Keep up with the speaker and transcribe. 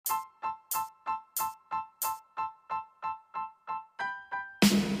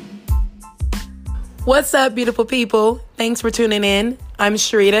What's up, beautiful people? Thanks for tuning in. I'm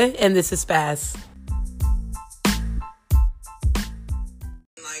Sharita, and this is Spaz. But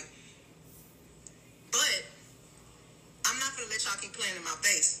I'm not gonna let y'all keep playing in my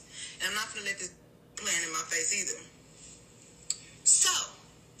face, and I'm not gonna let this playing in my face either. So,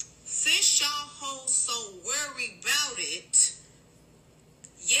 since y'all hoes so worried about it,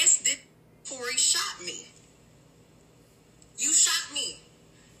 yes, this Tory shot me. You shot me.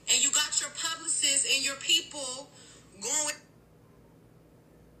 And you got your publicists and your people going.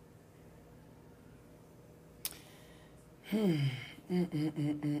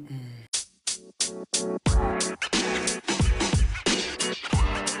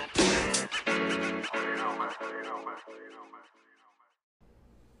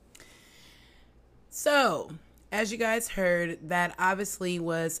 So, as you guys heard, that obviously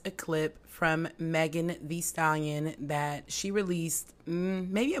was a clip from Megan Thee Stallion that she released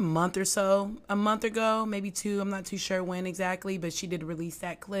maybe a month ago, maybe two. I'm not too sure when exactly, but she did release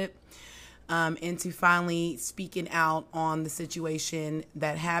that clip into finally speaking out on the situation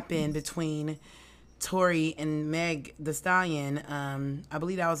that happened between Tory and Meg Thee Stallion. I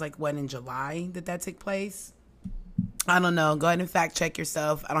believe that was in July that took place. I don't know. Go ahead and fact check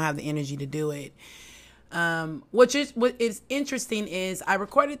yourself. I don't have the energy to do it. What is interesting is I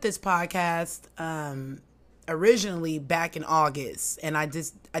recorded this podcast originally back in August, and I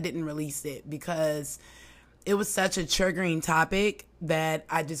didn't release it because it was such a triggering topic that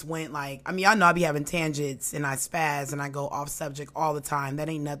I just went y'all know I be having tangents and I spaz and I go off subject all the time. That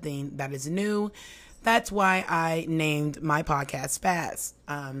ain't nothing that is new. That's why I named my podcast Spaz.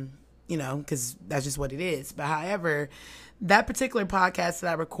 Because that's just what it is. But however, that particular podcast that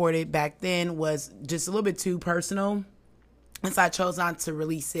I recorded back then was just a little bit too personal. And so I chose not to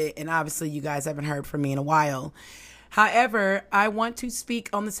release it. And obviously you guys haven't heard from me in a while. However, I want to speak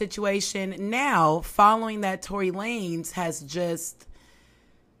on the situation now following that Tory Lanez has just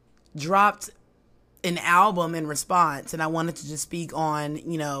dropped an album in response. And I wanted to just speak on,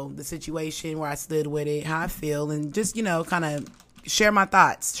 the situation, where I stood with it, how I feel, and just, kind of share my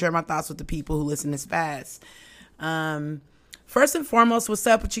thoughts with the people who listen to Spaz. First and foremost, what's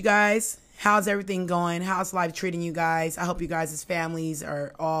up with you guys? How's everything going? How's life treating you guys? I hope you guys' families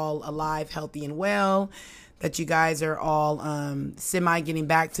are all alive, healthy, and well. That you guys are all semi getting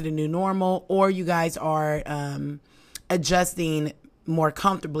back to the new normal, or you guys are adjusting more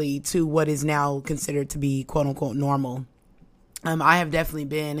comfortably to what is now considered to be quote unquote normal. I have definitely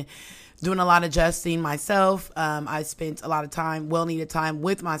been doing a lot of adjusting myself. I spent a lot of time, well-needed time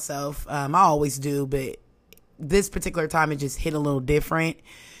with myself. I always do, but this particular time it just hit a little different.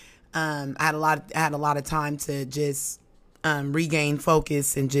 I had a lot of time to just regain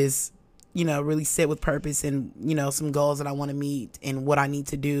focus and just really sit with purpose and some goals that I want to meet and what I need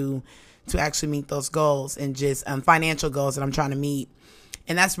to do to actually meet those goals, and just financial goals that I'm trying to meet.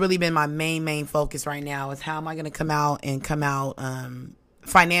 And that's really been my main focus right now, is how am I going to come out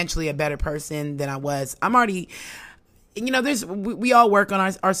financially a better person than I was. I'm already, we all work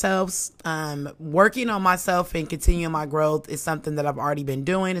on ourselves. Working on myself and continuing my growth is something that I've already been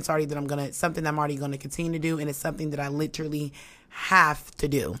doing. It's already something that I'm already going to continue to do. And it's something that I literally have to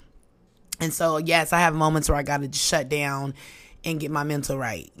do. And so, yes, I have moments where I got to shut down and get my mental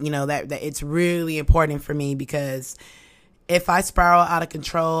right. That it's really important for me, because if I spiral out of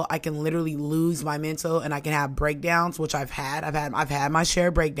control, I can literally lose my mental and I can have breakdowns, which I've had. I've had my share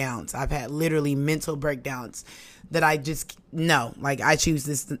of breakdowns. I've had literally mental breakdowns that I just I choose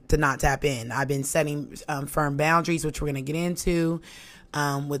this to not tap in. I've been setting firm boundaries, which we're going to get into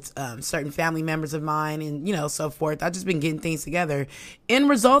with certain family members of mine and, so forth. I've just been getting things together. In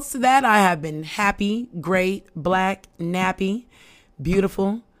results to that, I have been happy, great, black, nappy,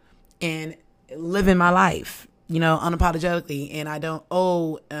 beautiful, and living my life, unapologetically. And I don't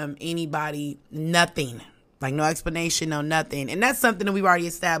owe anybody nothing, no explanation, no nothing. And that's something that we've already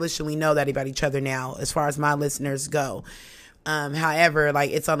established, and we know that about each other now, as far as my listeners go. However,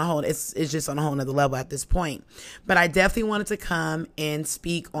 it's on a whole, it's just on a whole nother level at this point. But I definitely wanted to come and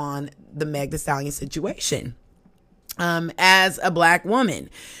speak on the Meg Thee Stallion situation, as a black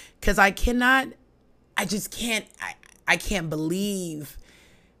woman, because I can't believe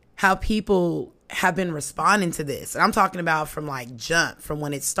how people have been responding to this. And I'm talking about from from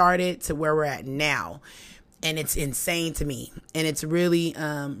when it started to where we're at now. And it's insane to me. And it's really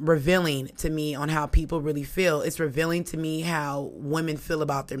revealing to me on how people really feel. It's revealing to me how women feel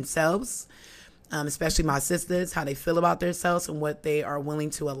about themselves, especially my sisters, how they feel about themselves and what they are willing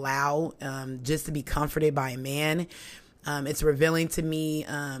to allow just to be comforted by a man. It's revealing to me,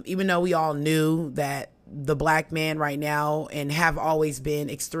 even though we all knew that the black man right now and have always been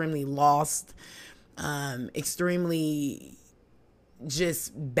extremely lost, extremely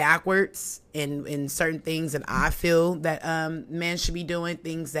just backwards in certain things that I feel that men should be doing,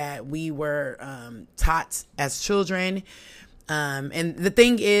 things that we were taught as children. And the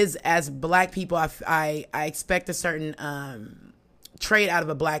thing is, as Black people, I expect a certain trait out of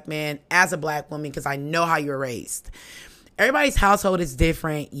a Black man as a Black woman, because I know how you were raised. Everybody's household is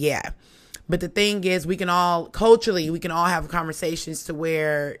different, yeah. But the thing is, we can all have conversations to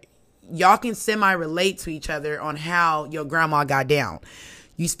where y'all can semi-relate to each other on how your grandma got down.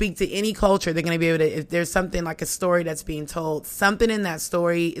 You speak to any culture, they're going to be able to, if there's something like a story that's being told, something in that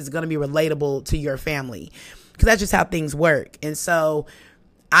story is going to be relatable to your family, because that's just how things work. And so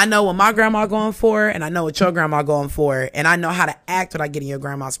I know what my grandma going for, and I know what your grandma going for, and I know how to act when I get in your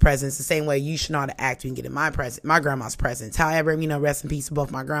grandma's presence, the same way you should know how to act when you get in my grandma's presence. However, rest in peace to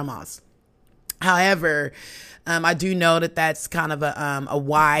both my grandmas. However, I do know that that's kind of a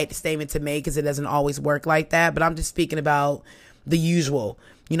wide statement to make, because it doesn't always work like that. But I'm just speaking about the usual,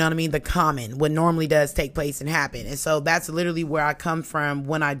 you know what I mean? The common, what normally does take place and happen. And so that's literally where I come from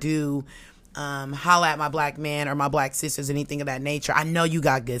when I do holla at my Black man or my Black sisters, anything of that nature. I know you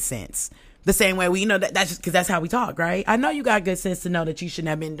got good sense. The same way that's just because that's how we talk, right? I know you got good sense to know that you shouldn't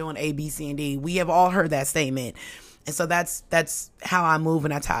have been doing A, B, C, and D. We have all heard that statement. And so that's how I move,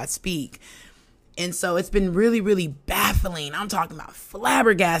 and that's how I speak. And so it's been really, really baffling. I'm talking about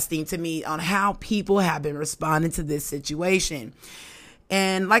flabbergasting to me on how people have been responding to this situation.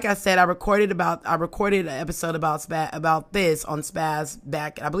 And like I said, I recorded an episode about this on Spaz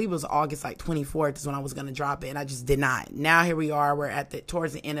back, I believe it was August 24th is when I was going to drop it, and I just did not. Now here we are, we're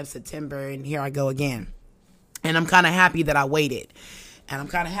towards the end of September, and here I go again. And I'm kind of happy that I waited. And I'm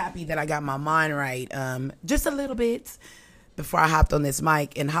kind of happy that I got my mind right just a little bit before I hopped on this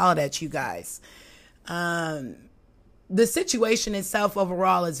mic and hollered at you guys. The situation itself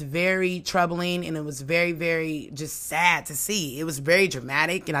overall is very troubling, and it was very, very just sad to see. It was very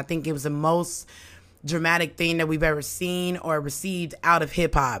dramatic, and I think it was the most dramatic thing that we've ever seen or received out of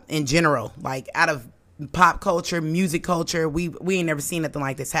hip hop in general, like out of pop culture, music culture. We ain't never seen nothing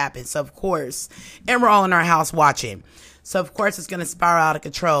like this happen. So of course, and we're all in our house watching. So of course it's going to spiral out of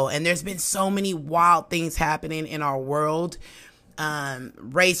control. And there's been so many wild things happening in our world.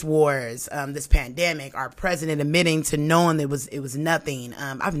 Race wars, this pandemic, our president admitting to knowing it was nothing.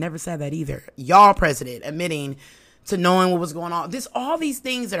 I've never said that either. Y'all president admitting to knowing what was going on. All these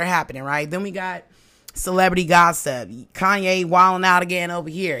things that are happening, right? Then we got celebrity gossip. Kanye wilding out again over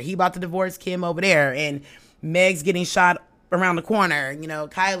here. He about to divorce Kim over there, and Meg's getting shot around the corner. You know,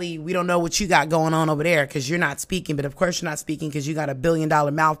 Kylie, we don't know what you got going on over there because you're not speaking, but of course you're not speaking because you got $1 billion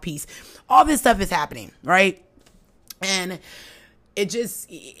mouthpiece. All this stuff is happening, right? And it just,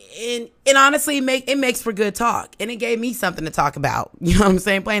 and honestly, it makes for good talk. And it gave me something to talk about. You know what I'm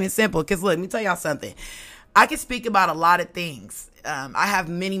saying? Plain and simple. Because look, let me tell y'all something. I can speak about a lot of things. I have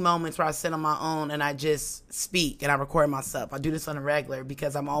many moments where I sit on my own and I just speak and I record myself. I do this on a regular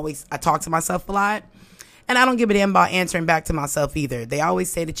because I talk to myself a lot. And I don't give a damn about answering back to myself either. They always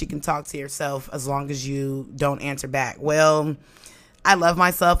say that you can talk to yourself as long as you don't answer back. Well, I love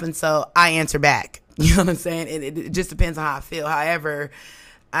myself, and so I answer back. You know what I'm saying? It just depends on how I feel. However,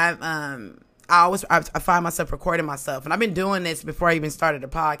 I find myself recording myself, and I've been doing this before I even started the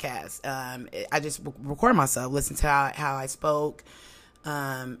podcast. I just record myself, listen to how I spoke,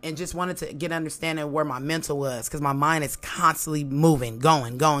 and just wanted to get understanding where my mental was, because my mind is constantly moving,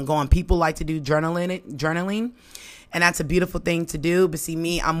 going. People like to do journaling, and that's a beautiful thing to do. But see,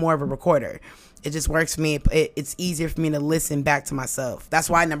 me, I'm more of a recorder. It just works for me. It's easier for me to listen back to myself.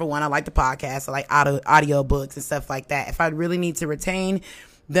 That's why, number one, I like the podcast. I like audio books and stuff like that. If I really need to retain,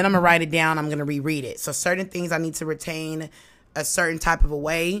 then I'm going to write it down. I'm going to reread it. So certain things I need to retain a certain type of a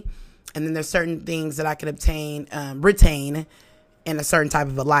way. And then there's certain things that I can retain in a certain type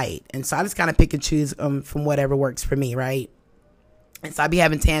of a light. And so I just kind of pick and choose from whatever works for me, right? And so I be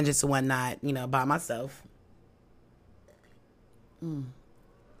having tangents and whatnot, by myself.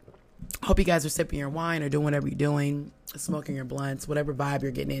 Hope you guys are sipping your wine or doing whatever you're doing, smoking your blunts, whatever vibe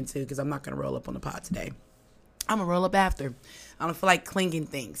you're getting into, because I'm not going to roll up on the pod today. I'm going to roll up after. I don't feel like clinging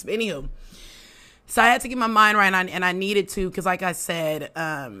things. But anywho, so I had to get my mind right, and I needed to, because like I said,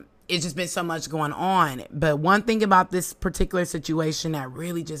 it's just been so much going on. But one thing about this particular situation that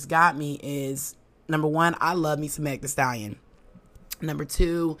really just got me is, number one, I love me some Meg Thee Stallion. Number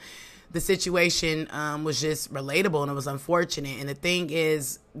two, the situation was just relatable, and it was unfortunate. And the thing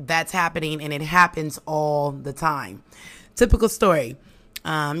is, that's happening, and it happens all the time. Typical story.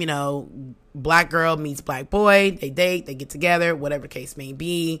 Black girl meets black boy. They date. They get together. Whatever the case may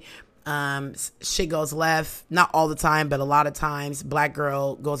be. Shit goes left, not all the time, but a lot of times. Black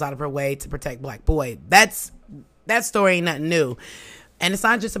girl goes out of her way to protect black boy. That story ain't nothing new. And it's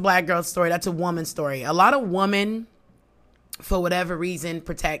not just a black girl story. That's a woman's story. A lot of women, for whatever reason,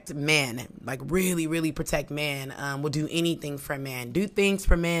 protect men. Like really, really protect men. Will do anything for a man. Do things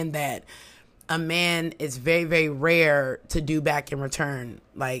for men that a man is very, very rare to do back in return.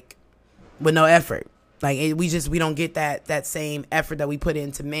 Like with no effort. Like we don't get that same effort that we put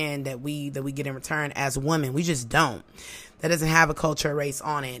into men that we get in return as women. We just don't. That doesn't have a culture race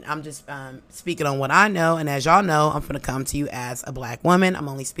on it. I'm just speaking on what I know, and as y'all know, I'm going to come to you as a black woman. I'm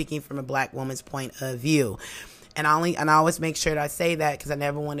only speaking from a black woman's point of view, and I always make sure that I say that because I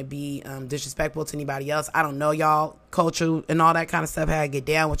never want to be disrespectful to anybody else. I don't know y'all culture and all that kind of stuff. How I get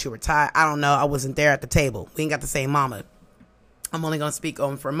down, what you were taught. I don't know. I wasn't there at the table. We ain't got the same mama. I'm only going to speak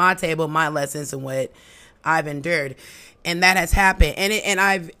on for my table, my lessons, and what I've endured. And that has happened. And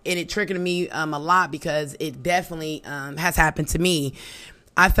it triggered me a lot because it definitely has happened to me.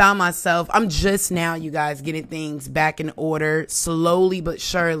 I found myself, I'm just now, you guys, getting things back in order slowly but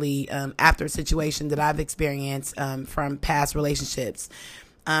surely after a situation that I've experienced from past relationships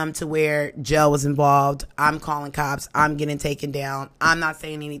to where jail was involved. I'm calling cops. I'm getting taken down. I'm not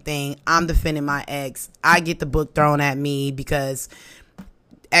saying anything. I'm defending my ex. I get the book thrown at me because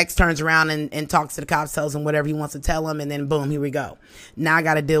ex turns around and talks to the cops, tells him whatever he wants to tell him, and then boom, here we go. Now I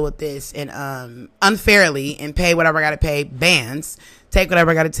got to deal with this and unfairly and pay whatever I got to pay, bans, take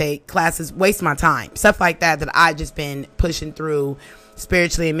whatever I got to take, classes, waste my time, stuff like that I just been pushing through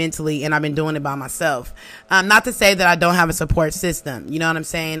spiritually and mentally, and I've been doing it by myself. Not to say that I don't have a support system, you know what I'm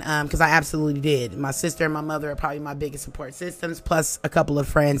saying? Because I absolutely did. My sister and my mother are probably my biggest support systems, plus a couple of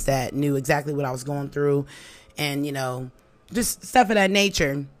friends that knew exactly what I was going through, and you know, just stuff of that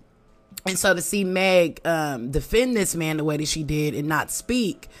nature. And so to see Meg defend this man the way that she did and not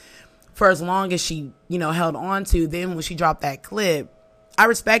speak for as long as she, you know, held on to, then when she dropped that clip, I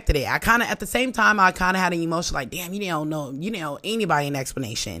respected it. I kind of, at the same time, I kind of had an emotion like, damn, you don't know anybody an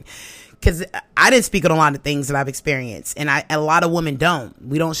explanation. Because I didn't speak on a lot of things that I've experienced. And a lot of women don't.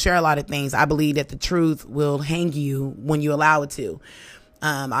 We don't share a lot of things. I believe that the truth will hang you when you allow it to.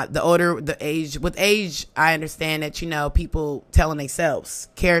 With age, I understand that, you know, people telling themselves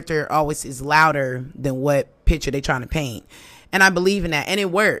character always is louder than what picture they're trying to paint. And I believe in that. And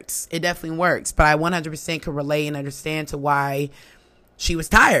it works. It definitely works. But I 100% could relate and understand to why she was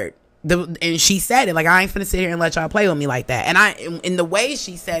tired. And she said it, like, I ain't finna sit here and let y'all play with me like that. And in the way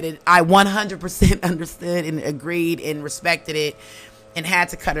she said it, I 100% understood and agreed and respected it. And had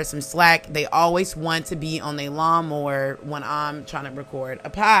to cut her some slack. They always want to be on their lawnmower when I'm trying to record a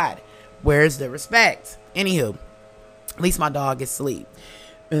pod. Where's the respect? Anywho, at least my dog is asleep,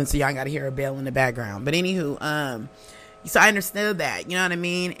 and so y'all got to hear a bell in the background. But anywho, so I understood that, you know what I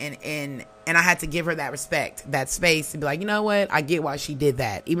mean, and I had to give her that respect, that space to be like, you know what, I get why she did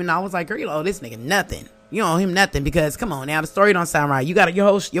that. Even though I was like, girl, you owe this nigga nothing. You don't owe him nothing because come on now, the story don't sound right. You got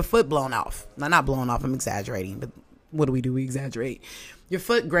your foot blown off. Not blown off. I'm exaggerating, but. What do? We exaggerate. Your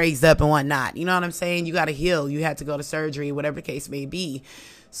foot grazed up and whatnot. You know what I'm saying? You got to heal. You had to go to surgery, whatever the case may be.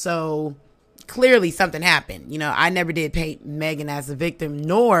 So clearly something happened. You know, I never did paint Megan as a victim,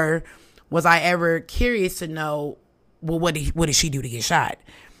 nor was I ever curious to know, well, what did she do to get shot?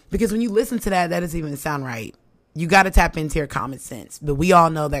 Because when you listen to that doesn't even sound right. You got to tap into your common sense. But we all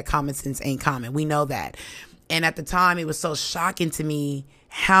know that common sense ain't common. We know that. And at the time, it was so shocking to me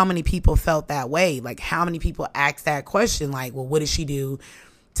how many people felt that way. Like, how many people asked that question? Like, well, what did she do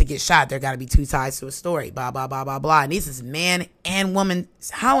to get shot? There got to be two sides to a story. Blah, blah, blah, blah, blah. And this is man and woman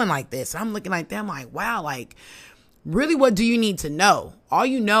howling like this. I'm looking like them like, wow, like, really, what do you need to know? All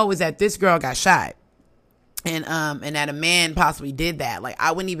you know is that this girl got shot. And that a man possibly did that. Like,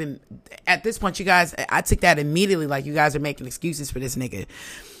 I wouldn't even, at this point, you guys, I took that immediately. Like, you guys are making excuses for this nigga.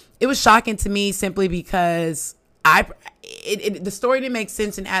 It was shocking to me simply because the story didn't make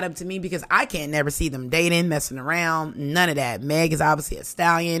sense and add up to me because I can't never see them dating, messing around, none of that. Meg is obviously a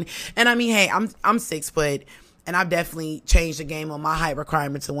stallion. And I mean, hey, I'm 6 foot and I've definitely changed the game on my height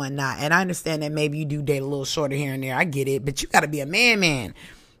requirements and whatnot. And I understand that maybe you do date a little shorter here and there. I get it, but you got to be a man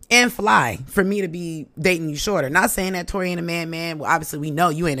and fly for me to be dating you shorter. Not saying that Tory ain't a man. Well, obviously we know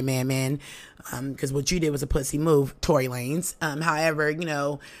you ain't a man. Because what you did was a pussy move, Tory Lanez. However, you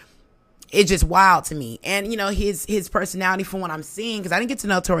know, it's just wild to me. And, you know, his personality from what I'm seeing, because I didn't get to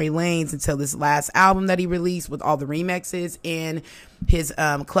know Tory Lanez until this last album that he released with all the remixes and his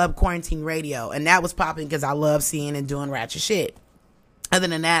Club Quarantine Radio. And that was popping because I love seeing and doing ratchet shit. Other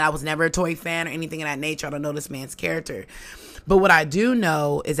than that, I was never a Tory fan or anything of that nature. I don't know this man's character. But what I do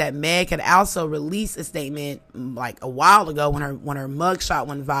know is that Meg had also released a statement like a while ago when her mugshot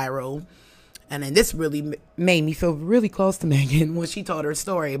went viral. And then this really made me feel really close to Megan when she told her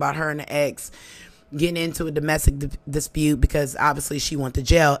story about her and the ex getting into a domestic dispute because obviously she went to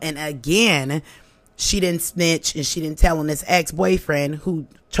jail. And again, she didn't snitch and she didn't tell on this ex-boyfriend who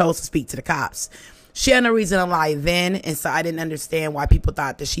chose to speak to the cops. She had no reason to lie then, and so I didn't understand why people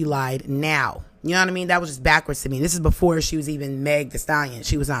thought that she lied now. You know what I mean? That was just backwards to me. This is before she was even Meg Thee Stallion.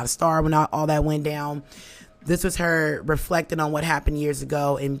 She was not a star when all that went down. This was her reflecting on what happened years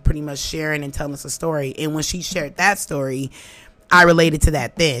ago and pretty much sharing and telling us a story. And when she shared that story, I related to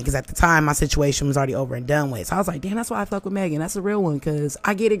that then, because at the time my situation was already over and done with. So I was like, damn, that's why I fuck with Megan. That's a real one, because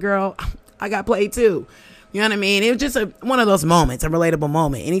I get it, girl. I got played too. You know what I mean? It was just one of those moments, a relatable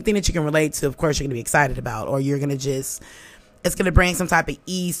moment. Anything that you can relate to, of course, you're going to be excited about, or you're going to just, it's going to bring some type of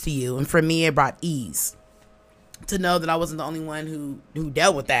ease to you. And for me, it brought ease to know that I wasn't the only one who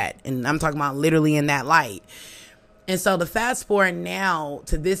dealt with that. And I'm talking about literally in that light. And so to fast forward now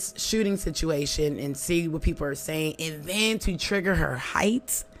to this shooting situation and see what people are saying, and then to trigger her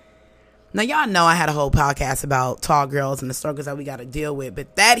height. Now, y'all know I had a whole podcast about tall girls and the struggles that we got to deal with,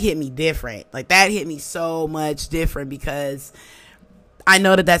 but that hit me different. Like, that hit me so much different because I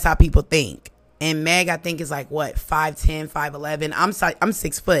know that that's how people think. And Meg, I think, is like, what, 5'10", 5'11". I'm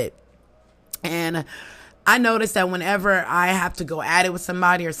 6 foot. And I noticed that whenever I have to go at it with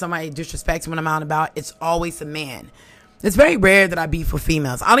somebody or somebody disrespects me when I'm out and about, it's always a man. It's very rare that I beef with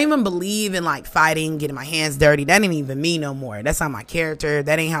females. I don't even believe in like fighting, getting my hands dirty. That ain't even me no more. That's not my character.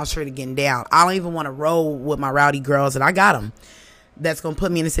 That ain't how straight to getting down. I don't even want to roll with my rowdy girls, and I got them. That's going to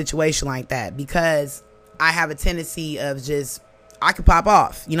put me in a situation like that because I have a tendency of just, I could pop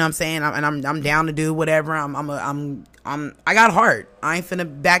off. You know what I'm saying? I'm down to do whatever. I got heart. I ain't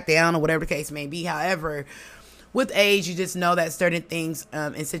finna back down or whatever the case may be. However, with age, you just know that certain things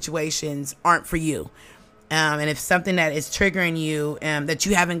in situations aren't for you. And if something that is triggering you that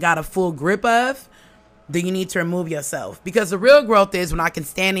you haven't got a full grip of, then you need to remove yourself. Because the real growth is when I can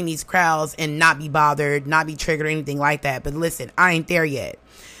stand in these crowds and not be bothered, not be triggered or anything like that. But listen, I ain't there yet.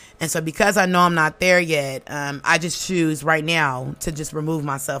 And so because I know I'm not there yet, I just choose right now to just remove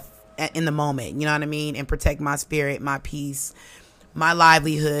myself in the moment. You know what I mean? And protect my spirit, my peace, my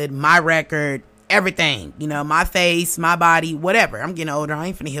livelihood, my record, everything. You know, my face, my body, whatever. I'm getting older. I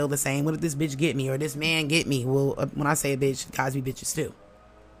ain't finna heal the same. What if this bitch get me or this man get me? Well, when I say a bitch, guys be bitches too.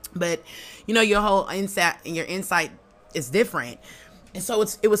 But, you know, your whole insight is different. And so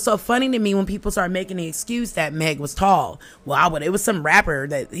it was so funny to me when people started making the excuse that Meg was tall. Well, it was some rapper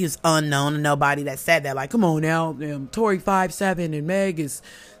that he was unknown and nobody that said that. Like, come on now, Tory 5'7" and Meg is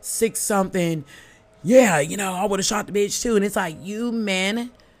 6 something. Yeah, you know, I would have shot the bitch too. And it's like, you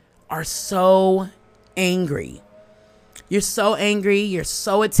men are so angry. You're so angry. You're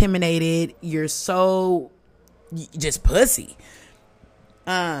so intimidated. You're so just pussy.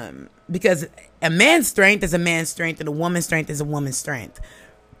 Because a man's strength is a man's strength and a woman's strength is a woman's strength.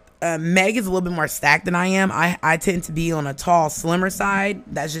 Meg is a little bit more stacked than I am. I tend to be on a tall, slimmer side.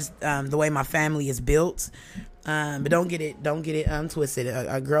 That's just the way my family is built. But don't get it twisted.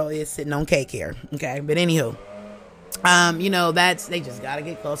 A girl is sitting on cake here. Okay. But anywho, you know, they just gotta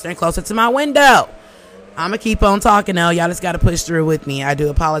get closer and closer to my window. I'm gonna keep on talking though. Y'all just gotta push through with me. I do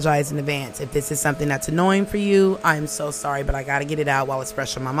apologize in advance if this is something that's annoying for you. I'm so sorry, but I gotta get it out while it's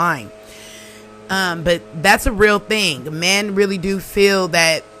fresh on my mind. But that's a real thing. Men really do feel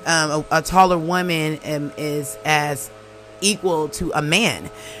that a taller woman is as equal to a man,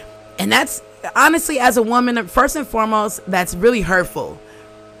 and that's honestly, as a woman, first and foremost, that's really hurtful.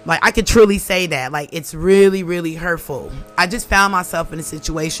 Like, I could truly say that. Like, it's really, really hurtful. I just found myself in a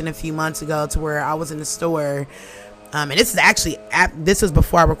situation a few months ago to where I was in the store. And this was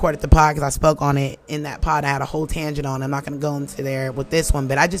before I recorded the pod because I spoke on it in that pod. I had a whole tangent on it. I'm not going to go into there with this one.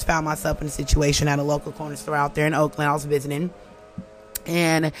 But I just found myself in a situation at a local corner store out there in Oakland. I was visiting.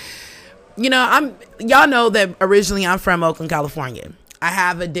 And, you know, y'all know that originally I'm from Oakland, California. I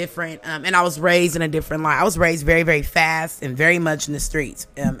have a different, and I was raised in a different life. I was raised very, very fast and very much in the streets,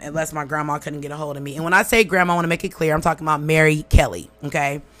 unless my grandma couldn't get a hold of me. And when I say grandma, I want to make it clear, I'm talking about Mary Kelly,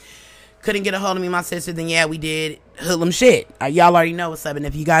 okay? Couldn't get a hold of me, my sister, then yeah, we did hoodlum shit. Y'all already know what's up, and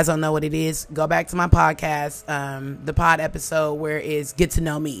if you guys don't know what it is, go back to my podcast, the pod episode where it's Get to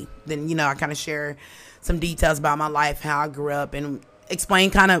Know Me. Then, you know, I kind of share some details about my life, how I grew up, and explain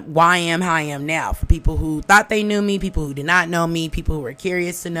kind of why I am how I am now for people who thought they knew me, people who did not know me, people who were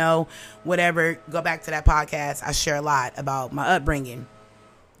curious to know, whatever. Go back to that podcast. I share a lot about my upbringing.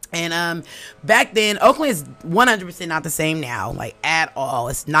 And back then, Oakland is 100% not the same now, like at all.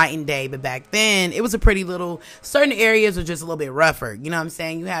 It's night and day. But back then, it was a pretty little, certain areas were just a little bit rougher. You know what I'm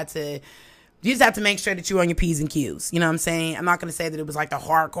saying? You just have to make sure that you were on your P's and Q's. You know what I'm saying? I'm not going to say that it was like the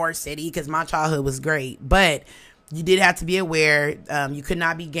hardcore city, because my childhood was great. But you did have to be aware. You could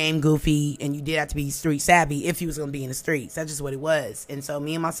not be game goofy, and you did have to be street savvy if you was going to be in the streets. That's just what it was. And so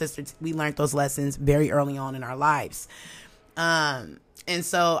me and my sister, we learned those lessons very early on in our lives. And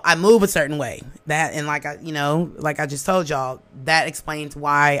so I move a certain way. Like I just told y'all, that explains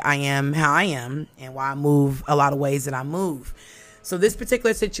why I am how I am and why I move a lot of ways that I move. So this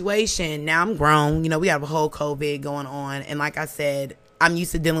particular situation, now I'm grown. We have a whole COVID going on. And like I said, I'm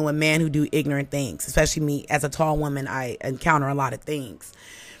used to dealing with men who do ignorant things, especially me as a tall woman. I encounter a lot of things.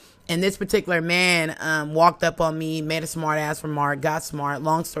 And this particular man walked up on me, made a smart ass remark, got smart.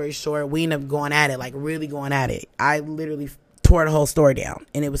 Long story short, we ended up going at it, like really going at it. I literally tore the whole story down,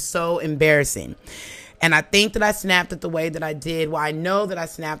 and it was so embarrassing. And I think that I snapped it the way that I did. Well, I know that I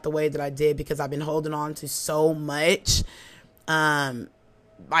snapped the way that I did because I've been holding on to so much,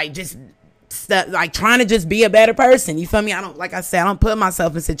 like just stuff, like trying to just be a better person. You feel me? Like I said, I don't put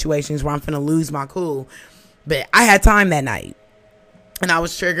myself in situations where I'm finna lose my cool. But I had time that night, and I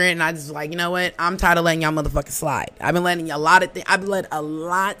was triggering, and I just was like, you know what? I'm tired of letting y'all motherfuckers slide. I've been letting a lot of I've let a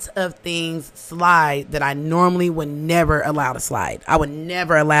lot of things slide that I normally would never allow to slide. I would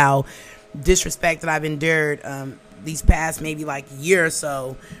never allow disrespect that I've endured these past maybe like year or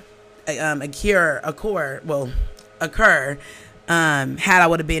so occur had I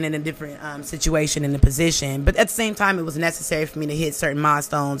would have been in a different situation in the position. But at the same time, it was necessary for me to hit certain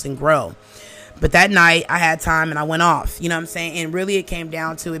milestones and grow. But that night I had time and I went off, you know what I'm saying? And really it came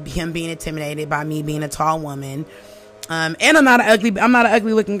down to him being intimidated by me being a tall woman. And I'm not an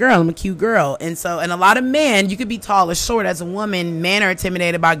ugly looking girl. I'm a cute girl. And a lot of men, you could be tall or short as a woman. Men are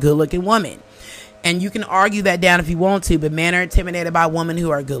intimidated by good looking women. And you can argue that down if you want to, but men are intimidated by women who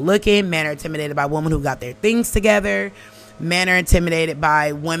are good looking. Men are intimidated by women who got their things together. Men are intimidated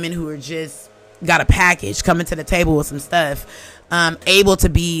by women who are just got a package, coming to the table with some stuff, able to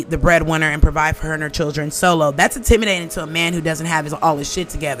be the breadwinner and provide for her and her children solo. That's intimidating to a man who doesn't have all his shit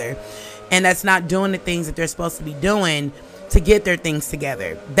together, and that's not doing the things that they're supposed to be doing to get their things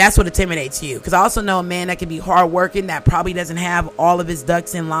together. That's what intimidates you. Because I also know a man that can be hardworking, that probably doesn't have all of his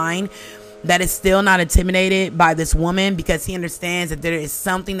ducks in line, that is still not intimidated by this woman because he understands that there is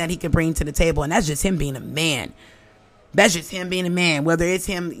something that he can bring to the table, and that's just him being a man. That's just him being a man. Whether it's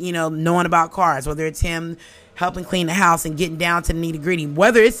him, knowing about cars, whether it's him helping clean the house and getting down to the nitty gritty,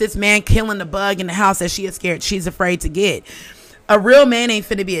 whether it's this man killing the bug in the house that she's afraid to get. A real man ain't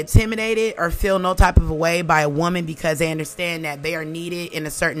finna be intimidated or feel no type of a way by a woman because they understand that they are needed in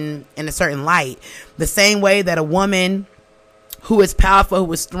a certain light. The same way that a woman who is powerful,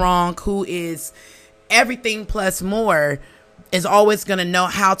 who is strong, who is everything plus more, is always going to know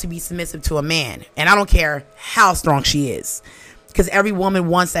how to be submissive to a man. And I don't care how strong she is, because every woman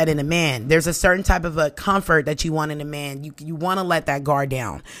wants that in a man. There's a certain type of a comfort that you want in a man. You want to let that guard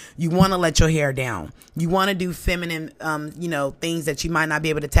down. You want to let your hair down. You want to do feminine, things that you might not be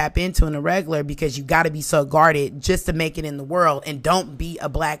able to tap into in a regular, because you got to be so guarded just to make it in the world. And don't be a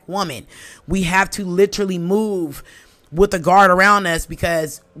black woman. We have to literally move with a guard around us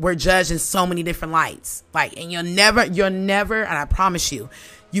because we're judged in so many different lights. And you'll never, and I promise you,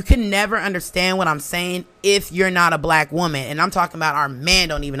 you can never understand what I'm saying if you're not a black woman. And I'm talking about our men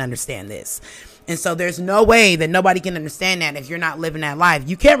don't even understand this. And so there's no way that nobody can understand that if you're not living that life.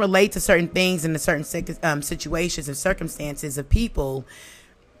 You can't relate to certain things and to certain situations and circumstances of people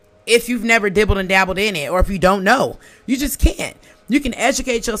if you've never dibbled and dabbled in it, or if you don't know. You just can't. You can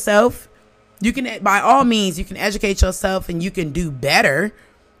educate yourself. You can, by all means, you can educate yourself and you can do better,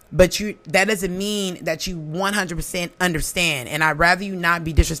 but that doesn't mean that you 100% understand. And I'd rather you not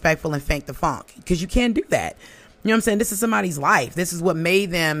be disrespectful and fake the funk, because you can't do that. You know what I'm saying? This is somebody's life. This is what made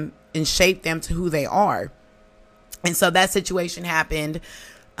them and shaped them to who they are. And so that situation happened.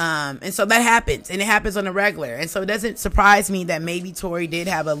 And so that happens, and it happens on a regular. And so it doesn't surprise me that maybe Tori did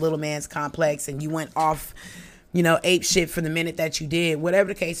have a little man's complex and you went off, ape shit for the minute that you did, whatever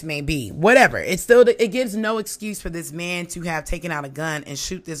the case may be, whatever. It gives no excuse for this man to have taken out a gun and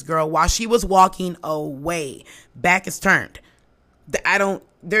shoot this girl while she was walking away. Back is turned.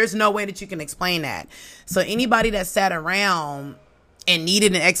 There's no way that you can explain that. So anybody that sat around and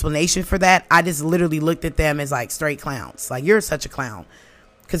needed an explanation for that, I just literally looked at them as like straight clowns. Like, you're such a clown.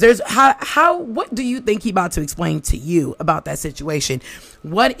 Because what do you think he about to explain to you about that situation?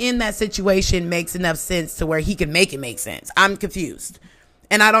 What in that situation makes enough sense to where he can make it make sense? I'm confused.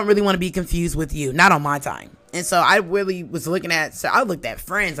 And I don't really want to be confused with you. Not on my time. And so I really was I looked at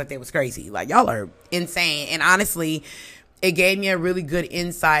friends like they was crazy. Like, y'all are insane. And honestly, it gave me a really good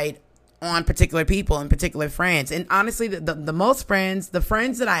insight on particular people and particular friends. And honestly, the most friends, the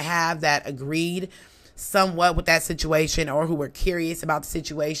friends that I have that agreed somewhat with that situation or who were curious about the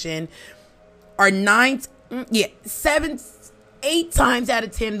situation are 7, 8 times out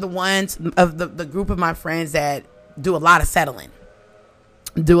of 10 the ones of the group of my friends that do a lot of settling.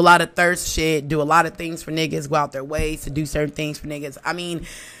 Do a lot of thirst shit, do a lot of things for niggas, go out their ways to do certain things for niggas. I mean,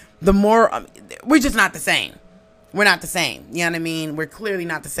 we're just not the same. We're not the same. You know what I mean? We're clearly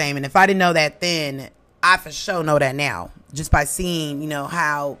not the same. And if I didn't know that then, I for sure know that now. Just by seeing,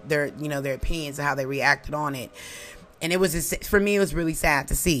 how their opinions and how they reacted on it. And for me, it was really sad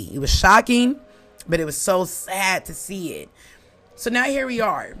to see. It was shocking, but it was so sad to see it. So now here we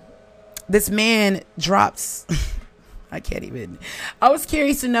are. This man drops... I can't even. I was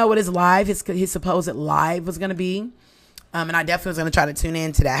curious to know what his supposed live was going to be. And I definitely was going to try to tune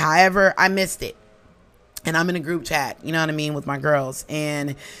into that. However, I missed it. And I'm in a group chat, you know what I mean, with my girls.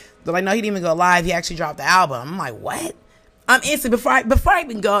 And they're like, no, he didn't even go live. He actually dropped the album. I'm like, what? I'm instant. Before I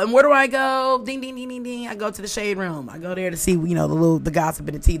even go, and where do I go? Ding, ding, ding, ding, ding. I go to the shade room. I go there to see, the gossip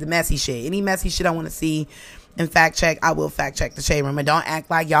and the tea, the messy shit. Any messy shit I want to see and fact check, I will fact check the shade room. And don't act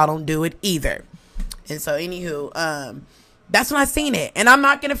like y'all don't do it either. And so, anywho, that's when I seen it. And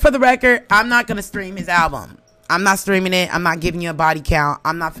for the record, I'm not going to stream his album. I'm not streaming it. I'm not giving you a body count.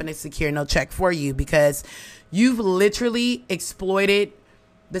 I'm not finna secure no check for you because you've literally exploited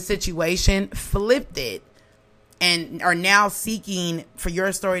the situation, flipped it, and are now seeking for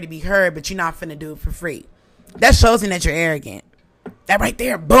your story to be heard, but you're not finna do it for free. That shows me that you're arrogant. That right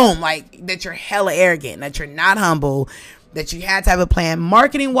there, boom, like that you're hella arrogant, that you're not humble, that you had to have a plan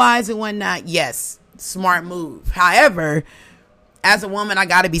marketing wise and whatnot. Yes. Smart move. However, as a woman, I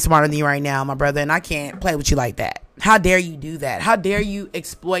gotta be smarter than you right now, my brother, and I can't play with you like that. How dare you do that? How dare you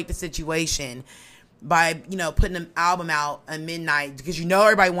exploit the situation by, putting an album out at midnight because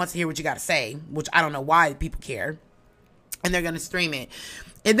everybody wants to hear what you gotta say, which I don't know why people care, and they're gonna stream it.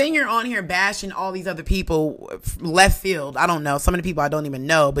 And then you're on here bashing all these other people left field. I don't know. Some of the people I don't even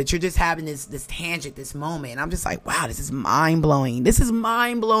know, but you're just having this tangent, this moment. And I'm just like, wow, this is mind blowing. This is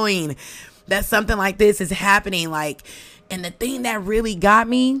mind blowing. That something like this is happening. And the thing that really got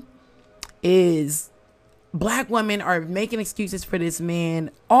me is black women are making excuses for this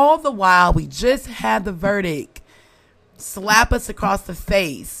man. All the while, we just had the verdict slap us across the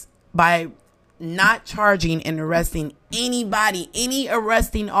face by not charging and arresting anybody, any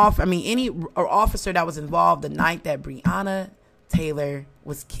officer that was involved the night that Breonna Taylor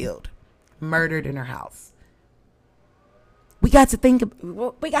was killed, murdered in her house. We got to think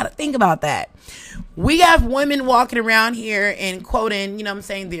about that. We have women walking around here and quoting,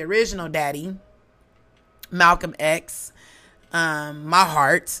 the original daddy, Malcolm X, my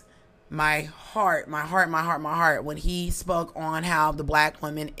heart, when he spoke on how the black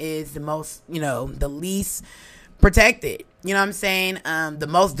woman is the most, the least protected, the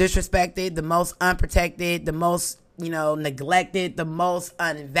most disrespected, the most unprotected, the most, neglected, the most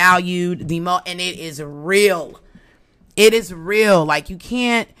unvalued, and it is real. It is real. Like, you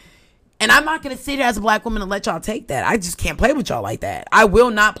can't, and I'm not going to sit here as a black woman and let y'all take that. I just can't play with y'all like that. I will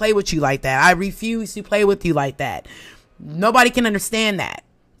not play with you like that. I refuse to play with you like that. Nobody can understand that.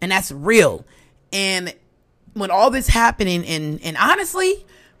 And that's real. And when all this happening, and honestly,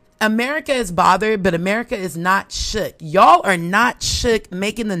 America is bothered, but America is not shook. Y'all are not shook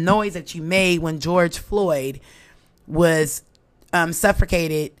making the noise that you made when George Floyd was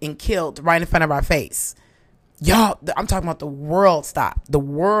suffocated and killed right in front of our face. Y'all, I'm talking about the world stopped. The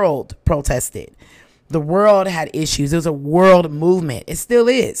world protested. The world had issues. It was a world movement. It still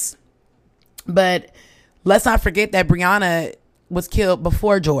is. But let's not forget that Breonna was killed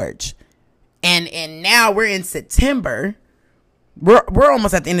before George. And now we're in September. We're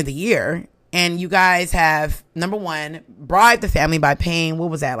almost at the end of the year. And you guys have, number one, bribed the family by paying,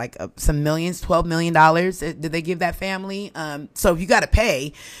 what was that, like some millions, $12 million? Did they give that family? So if you got to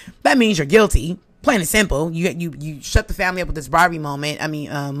pay, that means you're guilty. Plain and simple. You shut the family up with this bribery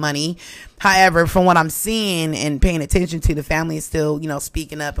money. However, from what I'm seeing and paying attention to, the family is still,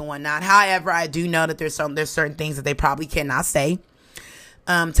 speaking up and whatnot. However, I do know that there's certain things that they probably cannot say.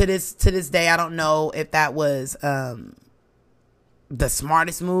 To this day, I don't know if that was the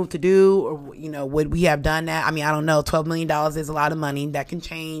smartest move to do, or would we have done that? I don't know. $12 million is a lot of money that can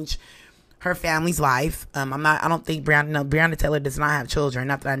change her family's life. I don't think Breonna Taylor does not have children,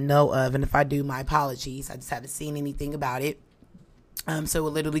 not that I know of. And if I do, my apologies. I just haven't seen anything about it. So it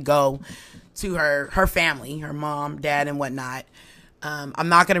would literally go to her family, her mom, dad, and whatnot. I'm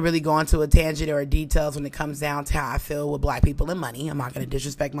not going to really go into a tangent or details when it comes down to how I feel with black people and money. I'm not going to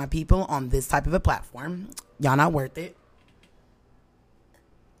disrespect my people on this type of a platform. Y'all not worth it.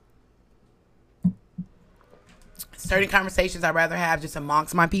 Certain conversations I'd rather have just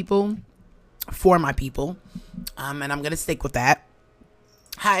amongst my people, for my people. And I'm going to stick with that.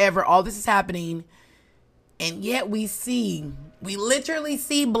 However, all this is happening, and yet we literally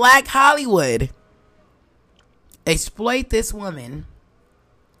see Black Hollywood exploit this woman,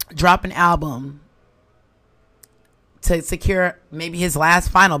 drop an album to secure maybe his last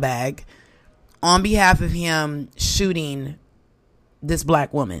final bag on behalf of him shooting this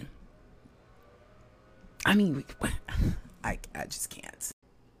black woman. I mean, I just can't.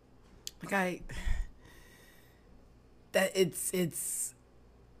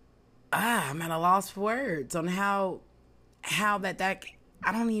 I'm at a loss for words on how that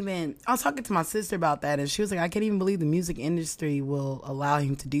I was talking to my sister about that, and she was like, I can't even believe the music industry will allow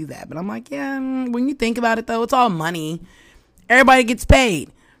him to do that. But I'm like, yeah, when you think about it, though, it's all money. Everybody gets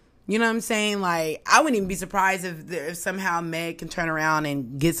paid. You know what I'm saying? Like, I wouldn't even be surprised if somehow Meg can turn around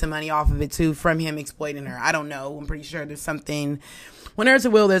and get some money off of it, too, from him exploiting her. I don't know. I'm pretty sure there's something. When there's a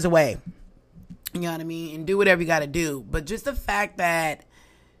will, there's a way. You know what I mean? And do whatever you got to do. But just the fact that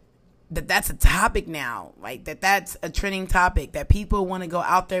that's a topic now, like that's a trending topic, that people want to go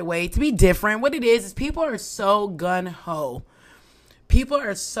out their way to be different. What it is people are so gun-ho. People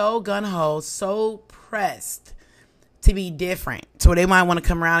are so gun-ho, so pressed to be different. So they might want to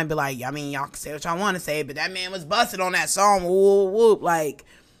come around and be like, I mean, y'all can say what y'all want to say, but that man was busted on that song. Whoop, whoop. Like,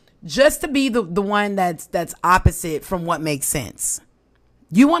 just to be the one that's opposite from what makes sense.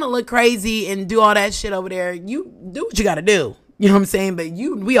 You want to look crazy and do all that shit over there, you do what you got to do. You know what I'm saying? But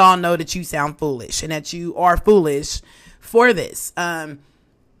we all know that you sound foolish and that you are foolish for this.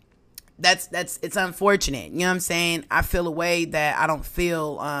 It's unfortunate. You know what I'm saying? I feel a way that I don't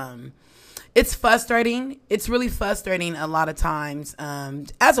feel. It's frustrating. It's really frustrating a lot of times,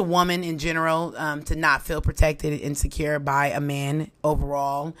 as a woman in general, to not feel protected and secure by a man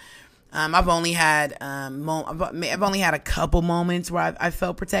overall. I've only had a couple moments where I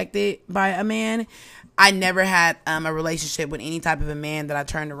felt protected by a man. I never had a relationship with any type of a man that I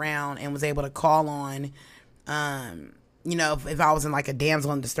turned around and was able to call on, if I was in like a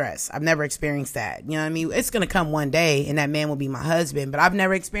damsel in distress. I've never experienced that. You know what I mean? It's going to come one day and that man will be my husband, but I've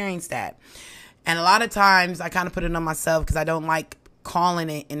never experienced that. And a lot of times I kind of put it on myself because I don't like calling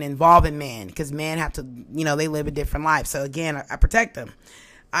it and involving men, because men have to, they live a different life. So again, I protect them.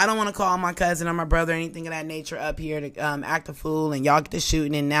 I don't want to call my cousin or my brother or anything of that nature up here to act a fool and y'all get to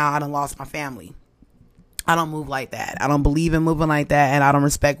shooting and now I done lost my family. I don't move like that. I don't believe in moving like that, and I don't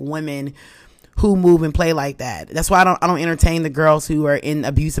respect women who move and play like that. That's why I don't entertain the girls who are in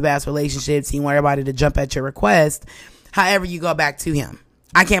abusive ass relationships and you want everybody to jump at your request. However, you go back to him.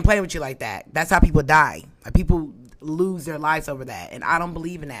 I can't play with you like that. That's how people die. People lose their lives over that, and I don't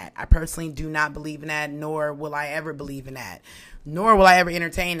believe in that. I personally do not believe in that, nor will I ever believe in that, nor will I ever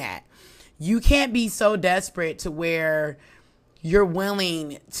entertain that. You can't be so desperate to where you're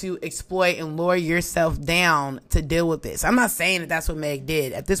willing to exploit and lower yourself down to deal with this. I'm not saying that that's what Meg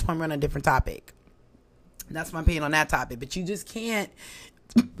did. At this point, we're on a different topic. That's my opinion on that topic. But you just can't.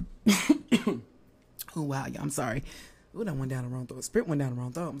 Oh, wow. I'm sorry. Ooh, that went down the wrong throat. Spit went down the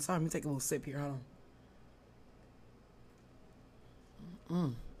wrong throat. I'm sorry. Let me take a little sip here. Hold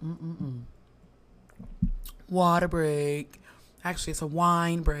on. Water break. Actually, it's a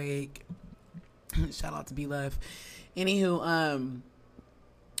wine break. Shout out to B Love. Anywho,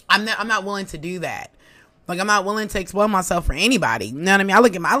 I'm not willing to do that. Like, I'm not willing to exploit myself for anybody. You know what I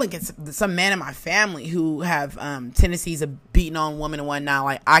mean? I look at some men in my family who have tendencies of beating on women and whatnot.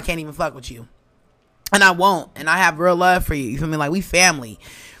 Like, I can't even fuck with you, and I won't. And I have real love for you. You feel me? Like, we family.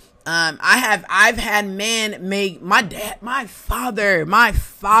 I've had men make my father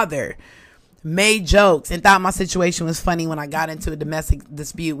made jokes and thought my situation was funny when I got into a domestic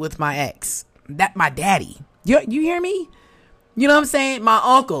dispute with my ex. That my daddy. You hear me? You know what I'm saying? My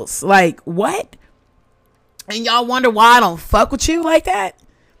uncles. Like, what? And y'all wonder why I don't fuck with you like that?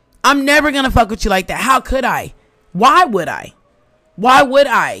 I'm never going to fuck with you like that. How could I? Why would I? Why would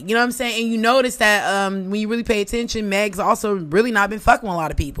I? You know what I'm saying? And you notice that when you really pay attention, Meg's also really not been fucking with a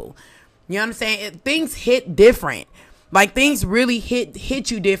lot of people. You know what I'm saying? Things hit different. Like, things really hit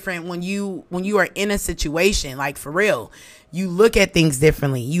you different when you are in a situation. Like, for real. You look at things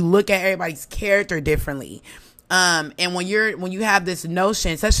differently. You look at everybody's character differently. And when you have this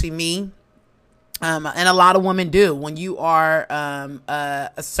notion, especially me, and a lot of women do, when you are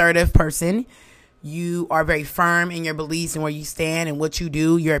a assertive person, you are very firm in your beliefs and where you stand and what you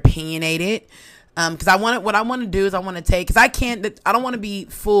do. You're opinionated. Because what I want to do is I want to take, because I don't want to be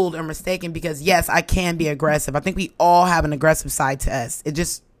fooled or mistaken, because yes, I can be aggressive. I think we all have an aggressive side to us.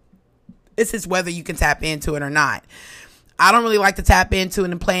 It's just whether you can tap into it or not. I don't really like to tap into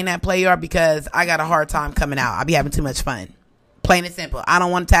it and playing that player because I got a hard time coming out. I be having too much fun. Plain and simple. I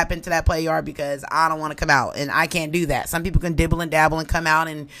don't want to tap into that player because I don't want to come out, and I can't do that. Some people can dibble and dabble and come out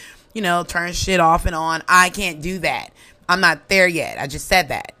and, turn shit off and on. I can't do that. I'm not there yet. I just said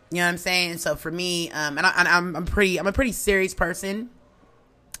that. You know what I'm saying? So for me, I'm a pretty serious person.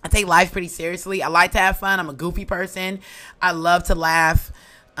 I take life pretty seriously. I like to have fun. I'm a goofy person. I love to laugh,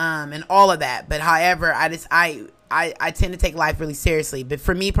 and all of that. But however, I tend to take life really seriously. But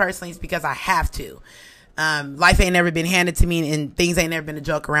for me personally, it's because I have to. Life ain't never been handed to me, and things ain't never been a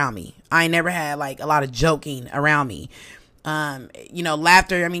joke around me. I ain't never had like a lot of joking around me.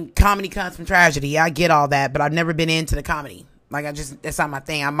 Laughter. I mean, comedy comes from tragedy. I get all that, but I've never been into the comedy. Like, that's not my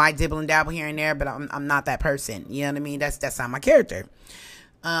thing. I might dibble and dabble here and there, but I'm not that person. You know what I mean? That's not my character.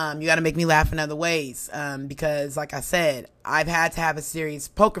 You got to make me laugh in other ways, because, like I said, I've had to have a serious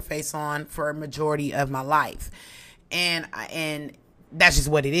poker face on for a majority of my life, and that's just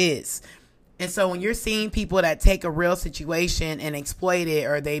what it is. And so when you're seeing people that take a real situation and exploit it,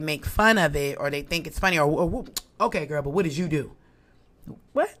 or they make fun of it, or they think it's funny, or okay, girl, but what did you do?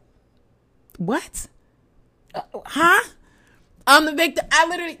 What? Huh? I'm the victim. I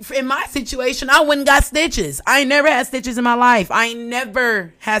literally, in my situation, I went and got stitches. I ain't never had stitches in my life.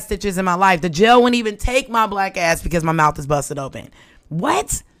 The jail wouldn't even take my black ass because my mouth is busted open.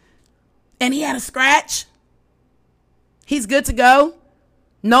 What? And he had a scratch? He's good to go?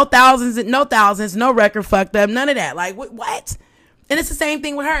 No thousands, no record fucked up, none of that. Like, what? And it's the same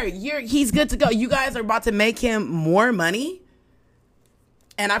thing with her. He's good to go. You guys are about to make him more money.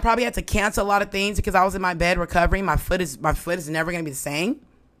 And I probably had to cancel a lot of things because I was in my bed recovering. My foot is never going to be the same.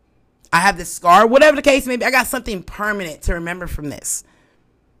 I have this scar, whatever the case may be. I got something permanent to remember from this.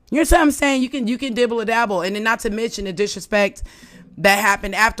 You know what I'm saying? You can dibble or dabble. And then not to mention the disrespect that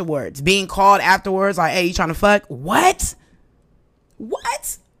happened afterwards. Being called afterwards like, hey, you trying to fuck? What?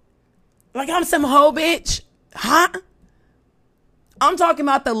 Like I'm some hoe bitch? Huh? I'm talking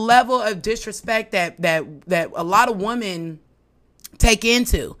about the level of disrespect that a lot of women take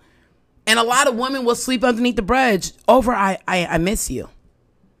into. And a lot of women will sleep underneath the bridge over I miss you.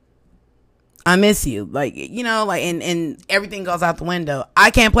 I miss you. Like, and everything goes out the window. I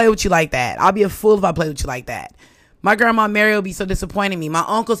can't play with you like that. I'll be a fool if I play with you like that. My grandma Mary will be so disappointing me. My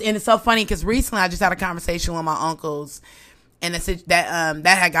uncles, and it's so funny because recently I just had a conversation with my uncles, and that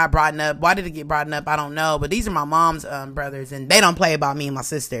had got brought up. Why did it get brought up? I don't know. But these are my mom's brothers, and they don't play about me and my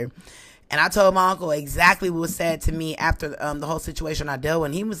sister. And I told my uncle exactly what was said to me after the whole situation I dealt with.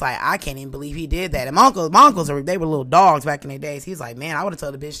 And he was like, I can't even believe he did that. And my uncles they were little dogs back in their days. He's like, man, I would have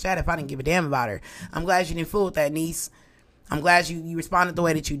told the bitch that if I didn't give a damn about her. I'm glad you didn't fool with that, niece. I'm glad you responded the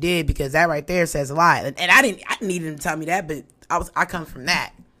way that you did, because that right there says a lot. And I didn't need him to tell me that, but I come from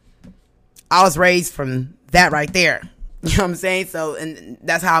that. I was raised from that right there. You know what I'm saying? So, and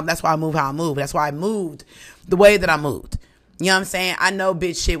that's why I move how I move. That's why I moved the way that I moved. You know what I'm saying? I know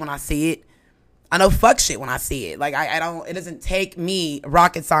bitch shit when I see it. I know fuck shit when I see it. Like, it doesn't take me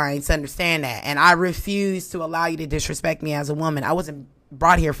rocket science to understand that. And I refuse to allow you to disrespect me as a woman. I wasn't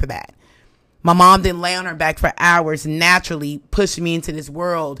brought here for that. My mom didn't lay on her back for hours, naturally pushing me into this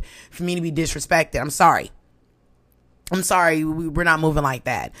world for me to be disrespected. I'm sorry. We're not moving like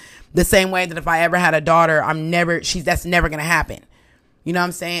that. The same way that if I ever had a daughter, that's never going to happen. You know what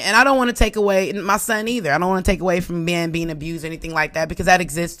I'm saying? And I don't want to take away my son either. I don't want to take away from being abused or anything like that, because that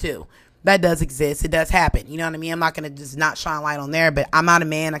exists too. That does exist. It does happen. You know what I mean? I'm not going to just not shine light on there, but I'm not a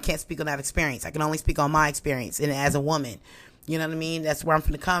man. I can't speak on that experience. I can only speak on my experience and as a woman. You know what I mean? That's where I'm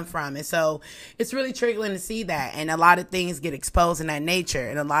going to come from. And so it's really triggering to see that. And a lot of things get exposed in that nature,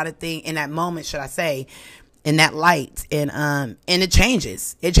 and a lot of things in that moment, should I say, in that light. And it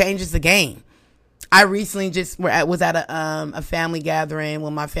changes. It changes the game. I recently just was at a family gathering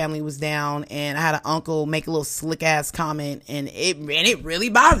when my family was down, and I had an uncle make a little slick ass comment, and it really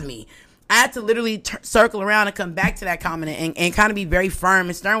bothered me. I had to literally circle around and come back to that comment and kind of be very firm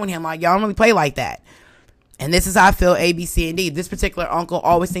and stern with him. Like, y'all don't really play like that. And this is how I feel A, B, C, and D. This particular uncle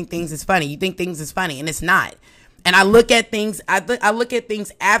always think things is funny. You think things is funny, and it's not. And I look at things, I look at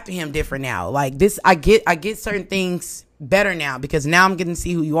things after him different now. Like this, I get certain things better now, because now I'm getting to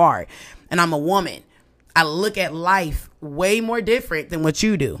see who you are. And I'm a woman. I look at life way more different than what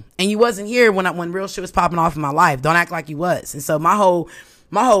you do. And you wasn't here when real shit was popping off in my life. Don't act like you was. And so my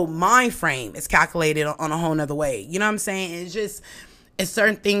whole mind frame is calculated on a whole nother way. You know what I'm saying? It's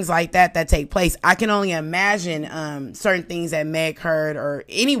certain things like that take place. I can only imagine certain things that Meg heard, or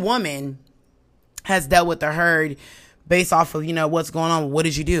any woman has dealt with the herd based off of, what's going on. What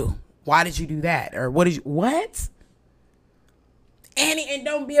did you do? Why did you do that? Or what? And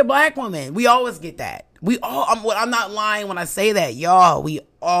don't be a black woman. We always get that. I'm not lying when I say that, y'all. We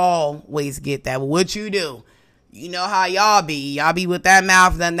always get that. What you do? You know how y'all be. Y'all be with that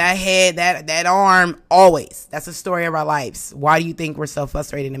mouth, then that head, that arm. Always. That's the story of our lives. Why do you think we're so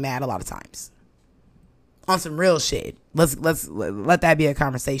frustrated and mad a lot of times? On some real shit. Let's let that be a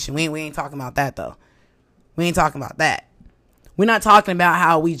conversation. We ain't talking about that though. We ain't talking about that. We're not talking about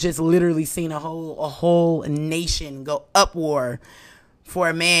how we just literally seen a whole nation go up war for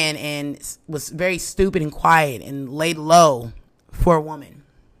a man and was very stupid and quiet and laid low for a woman.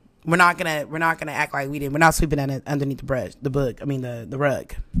 We're not gonna act like we didn't. We're not sweeping that underneath the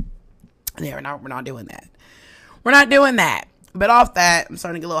rug. Yeah, we're not doing that. We're not doing that. But off that, I'm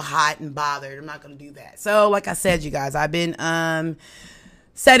starting to get a little hot and bothered. I'm not gonna do that. So, like I said, you guys, I've been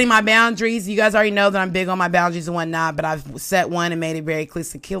setting my boundaries. You guys already know that I'm big on my boundaries and whatnot, but I've set one and made it very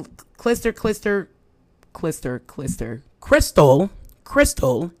crystal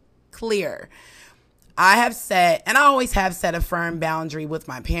clear. I have set, and I always have set a firm boundary with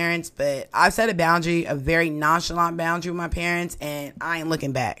my parents, but I've set a very nonchalant boundary with my parents, and I ain't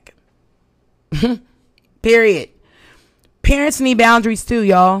looking back. Period. Parents need boundaries too,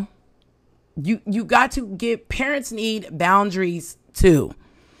 y'all. You got to get, parents need boundaries too.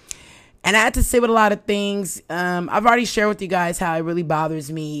 And I had to sit with a lot of things. I've already shared with you guys how it really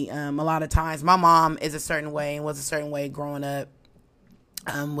bothers me. A lot of times my mom is a certain way and was a certain way growing up.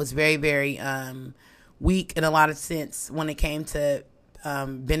 Was very, very weak in a lot of sense when it came to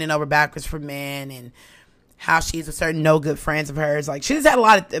bending over backwards for men, and how she's with certain no good friends of hers. Like, she just had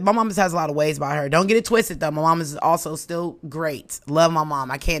my mom just has a lot of ways about her. Don't get it twisted though. My mom is also still great. Love my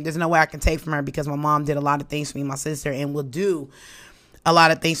mom. There's no way I can take from her, because my mom did a lot of things for me and my sister, and will do a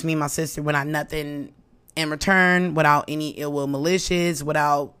lot of things for me and my sister without nothing in return, without any ill will, malicious,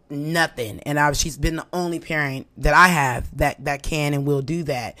 without nothing. And she's been the only parent that I have that can and will do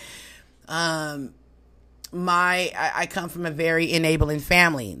that. I come from a very enabling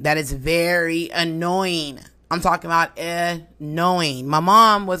family that is very annoying. I'm talking about annoying. My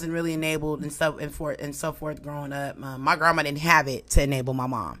mom wasn't really enabled and so forth growing up. My grandma didn't have it to enable my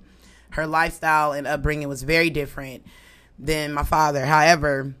mom. Her lifestyle and upbringing was very different than my father.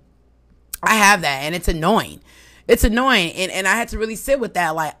 However, I have that, and it's annoying. It's annoying, and I had to really sit with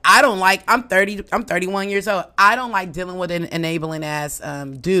that. Like, I'm 31 years old. I don't like dealing with an enabling ass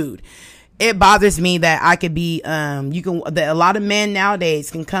dude. It bothers me that I could be, that a lot of men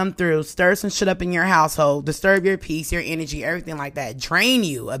nowadays can come through, stir some shit up in your household, disturb your peace, your energy, everything like that, drain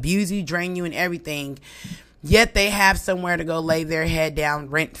you, abuse you, drain you, and everything. Yet they have somewhere to go lay their head down,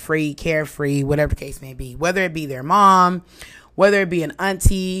 rent-free, carefree, whatever the case may be. Whether it be their mom, whether it be an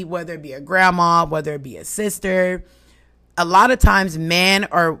auntie, whether it be a grandma, whether it be a sister. A lot of times men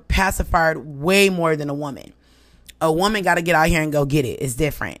are pacified way more than a woman. A woman got to get out here and go get it. It's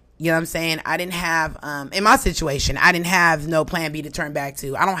different. You know what I'm saying? I didn't have, in my situation, I didn't have no plan B to turn back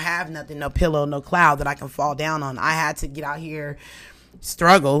to. I don't have nothing, no pillow, no cloud that I can fall down on. I had to get out here,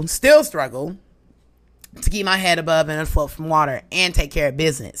 still struggle, to keep my head above and afloat from water and take care of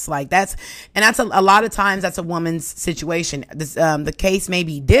business. Like, that's a lot of times that's a woman's situation. The case may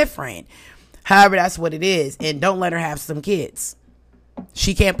be different. However, that's what it is. And don't let her have some kids.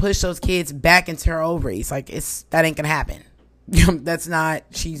 She can't push those kids back into her ovaries. Like, that ain't gonna happen. That's not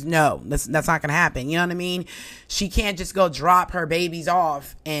gonna happen. You know what I mean? She can't just go drop her babies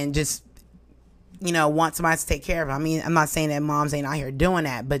off and just, want somebody to take care of them. I mean, I'm not saying that moms ain't out here doing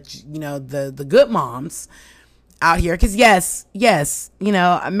that, but the good moms out here, because yes, I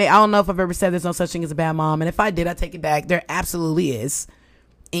don't know if I've ever said there's no such thing as a bad mom, and if I did, I take it back. There absolutely is,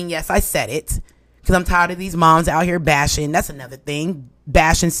 and yes, I said it, because I'm tired of these moms out here bashing. That's another thing,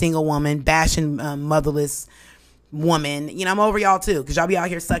 bashing single woman, bashing motherless woman. I'm over y'all too, because y'all be out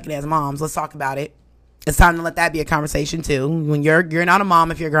here sucking as moms. Let's talk about it. It's time to let that be a conversation too. When you're not a mom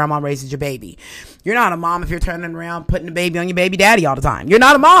if your grandma raises your baby. You're not a mom if you're turning around putting the baby on your baby daddy all the time. You're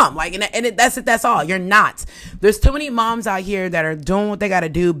not a mom. Like, that's all. You're not. There's too many moms out here that are doing what they got to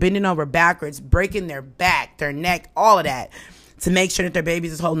do, bending over backwards, breaking their back, their neck, all of that, to make sure that their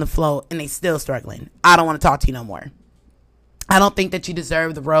babies is holding the flow, and they still struggling. I don't want to talk to you no more. I don't think that you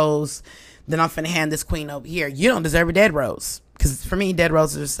deserve the rose that I'm finna hand this queen over here. You don't deserve a dead rose. Because for me, dead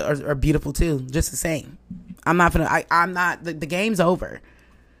roses are beautiful too, just the same. I'm not, the game's over.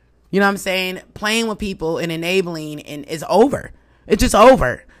 You know what I'm saying? Playing with people and enabling is over. It's just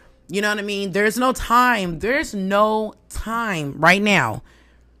over. You know what I mean? There's no time right now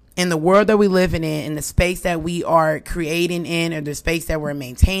in the world that we live in the space that we are creating in, or the space that we're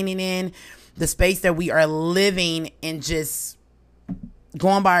maintaining in. the space that we are living and just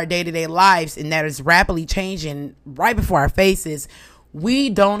going by our day-to-day lives, and that is rapidly changing right before our faces, we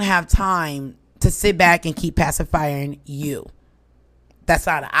don't have time to sit back and keep pacifying you. That's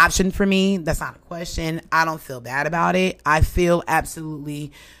not an option for me. That's not a question. I don't feel bad about it. I feel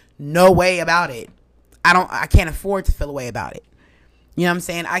absolutely no way about it. I can't afford to feel a way about it. You know what I'm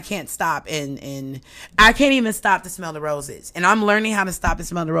saying? I can't stop and I can't even stop to smell the roses. And I'm learning how to stop and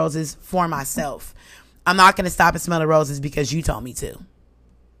smell the roses for myself. I'm not going to stop and smell the roses because you told me to.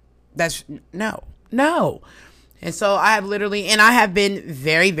 That's no. And so I have been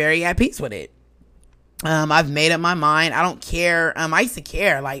very, very at peace with it. I've made up my mind. I don't care. I used to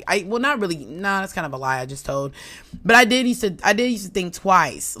care. Not really. No, that's kind of a lie I just told. But I did used to think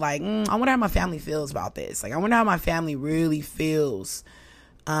twice. I wonder how my family feels about this. I wonder how my family really feels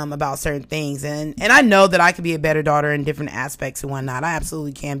about certain things. And I know that I could be a better daughter in different aspects and whatnot. I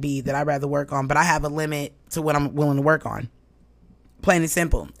absolutely can be, that I'd rather work on. But I have a limit to what I'm willing to work on. Plain and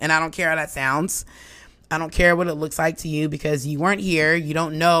simple. And I don't care how that sounds. I don't care what it looks like to you, because you weren't here. You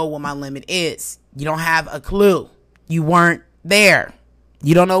don't know what my limit is. You don't have a clue. You weren't there.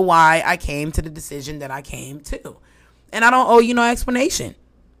 You don't know why I came to the decision that I came to. And I don't owe you no explanation.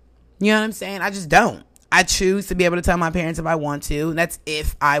 You know what I'm saying? I just don't. I choose to be able to tell my parents if I want to. And that's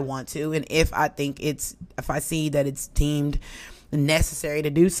if I want to. And if I see that it's deemed necessary to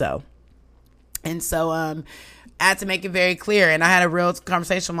do so. And so, I had to make it very clear. And I had a real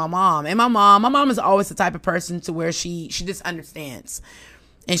conversation with my mom. And my mom is always the type of person to where she just understands.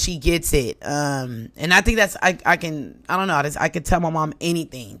 And she gets it. And I think that's, I could tell my mom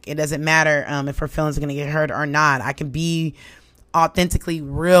anything. It doesn't matter if her feelings are going to get hurt or not. I can be authentically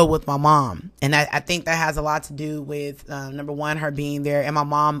real with my mom. And I think that has a lot to do with, number one, her being there, and my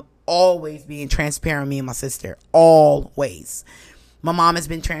mom always being transparent with me and my sister. Always. My mom has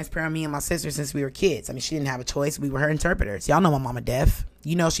been transparent with me and my sister since we were kids. I mean, she didn't have a choice. We were her interpreters. Y'all know my mama deaf.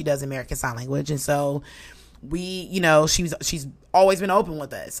 You know she does American Sign Language. And so she's always been open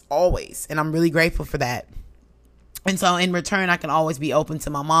with us. Always. And I'm really grateful for that. And so in return, I can always be open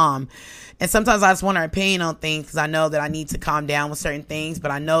to my mom. And sometimes I just want her opinion on things, because I know that I need to calm down with certain things. But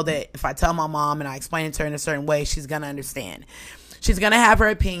I know that if I tell my mom and I explain it to her in a certain way, she's going to understand. She's going to have her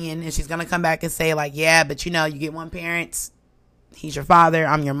opinion, and she's going to come back and say, yeah, but you get one parent. He's your father.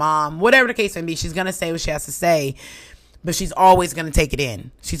 I'm your mom. Whatever the case may be, she's going to say what she has to say. But she's always going to take it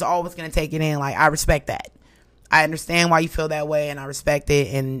in. She's always going to take it in. I respect that. I understand why you feel that way, and I respect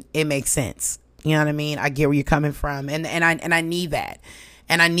it, and it makes sense. You know what I mean? I get where you're coming from, and I need that.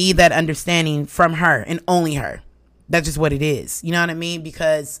 And I need that understanding from her, and only her. That's just what it is. You know what I mean?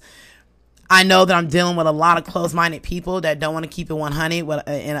 Because I know that I'm dealing with a lot of closed-minded people that don't want to keep it 100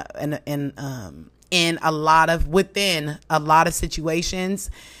 within a lot of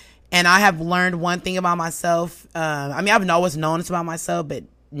situations. And I have learned one thing about myself. I've always known this about myself, but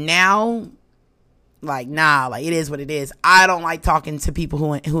now, it is what it is. I don't like talking to people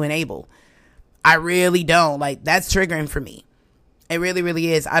who enable. I really don't. That's triggering for me. It really,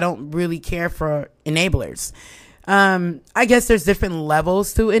 really is. I don't really care for enablers. I guess there's different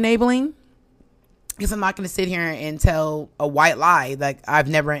levels to enabling. Because I'm not going to sit here and tell a white lie I've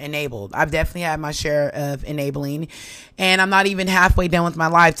never enabled. I've definitely had my share of enabling. And I'm not even halfway done with my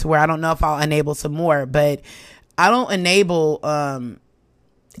life to where I don't know if I'll enable some more. But I don't enable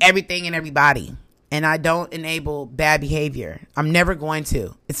everything and everybody. And I don't enable bad behavior. I'm never going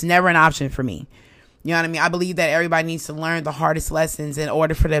to. It's never an option for me. You know what I mean? I believe that everybody needs to learn the hardest lessons in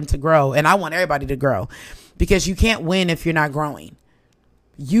order for them to grow. And I want everybody to grow. Because you can't win if you're not growing.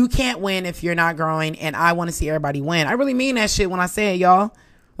 You can't win if you're not growing, and I want to see everybody win. I really mean that shit when I say it, y'all.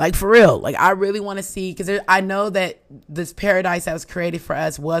 For real. I really want to see, because I know that this paradise that was created for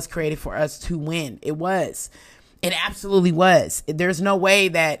us to win. It was. It absolutely was. There's no way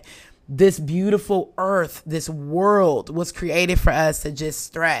that this beautiful earth, this world was created for us to just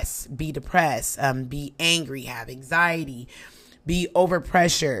stress, be depressed, be angry, have anxiety, be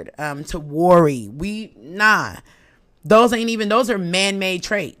overpressured, to worry. Those are man-made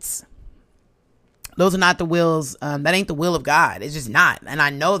traits. Those are not the wills. That ain't the will of God. It's just not. And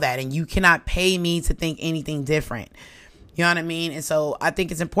I know that. And you cannot pay me to think anything different. You know what I mean? And so I think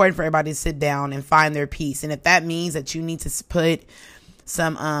it's important for everybody to sit down and find their peace. And if that means that you need to put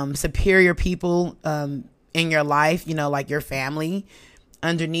some superior people in your life, your family,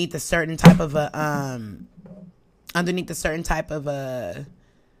 underneath a certain type of a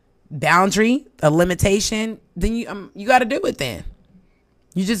boundary, a limitation, then you got to do it. Then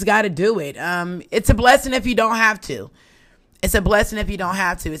you just got to do it. It's a blessing if you don't have to. It's a blessing if you don't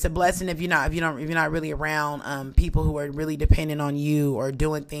have to. It's a blessing if you're not really around people who are really dependent on you or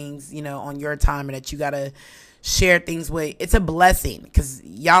doing things, on your time, and that you gotta share things with. It's a blessing, because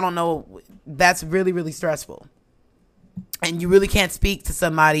y'all don't know, that's really, really stressful. And you really can't speak to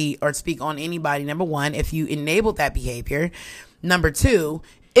somebody or speak on anybody, number one, if you enable that behavior. Number two,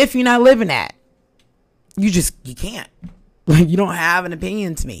 if you're not living that. You can't. Like, you don't have an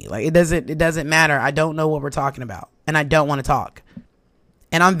opinion to me. Like, it doesn't matter. I don't know what we're talking about, and I don't want to talk.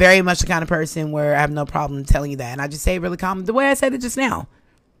 And I'm very much the kind of person where I have no problem telling you that. And I just say it really calm, the way I said it just now.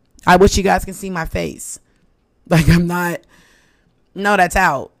 I wish you guys can see my face. Like, I'm not. No, that's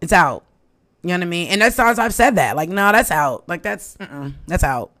out. It's out. You know what I mean? And that's times I've said that. Like, no, that's out. Like, that's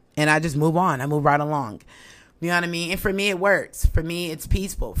out. And I just move on. I move right along. You know what I mean? And for me, it works. For me, it's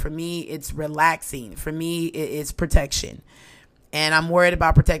peaceful. For me, it's relaxing. For me, it's protection. And I'm worried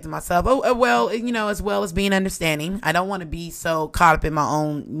about protecting myself. As well as being understanding. I don't want to be so caught up in my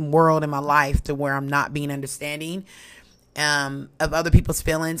own world in my life to where I'm not being understanding of other people's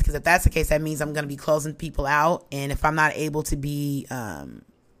feelings. Because if that's the case, that means I'm going to be closing people out. And if I'm not able to be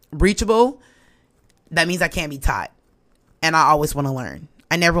reachable, that means I can't be taught. And I always want to learn.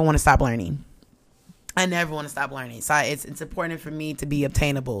 I never want to stop learning. So it's important for me to be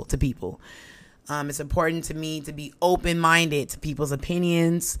obtainable to people. It's important to me to be open-minded to people's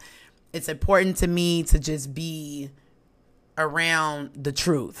opinions. It's important to me to just be around the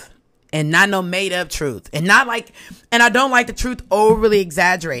truth and not no made-up truth. And I don't like the truth overly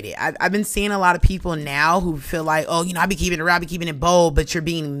exaggerated. I've been seeing a lot of people now who feel like, I be keeping it real, I be keeping it bold, but you're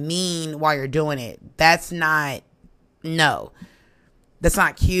being mean while you're doing it. That's not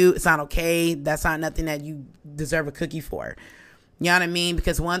cute. It's not okay. That's not nothing that you deserve a cookie for. You know what I mean?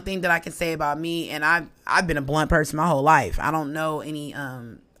 Because one thing that I can say about me, and I've been a blunt person my whole life. I don't know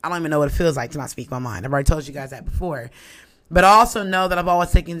I don't even know what it feels like to not speak my mind. I've already told you guys that before. But I also know that I've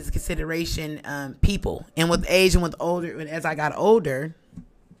always taken into consideration people. And with age and as I got older,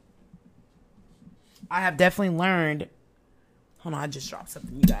 I have definitely learned. Hold on, I just dropped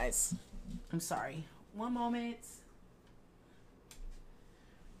something, you guys. I'm sorry. One moment.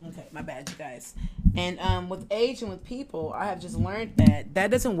 Okay, my bad, you guys. And with age and with people, I have just learned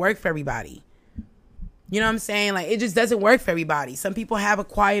that doesn't work for everybody. You know what I'm saying? Like, it just doesn't work for everybody. Some people have a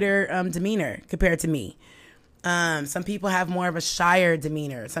quieter demeanor compared to me. Some people have more of a shyer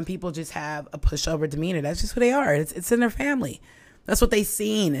demeanor. Some people just have a pushover demeanor. That's just who they are. It's in their family. That's what they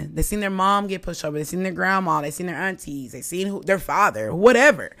seen. They seen their mom get pushed over. They seen their grandma. They seen their aunties. They seen their father.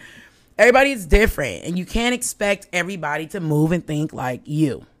 Whatever. Everybody is different, and you can't expect everybody to move and think like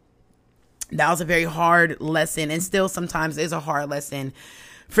you. That was a very hard lesson, and still sometimes is a hard lesson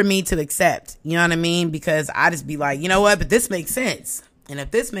for me to accept. You know what I mean? Because I just be like, you know what? But this makes sense. And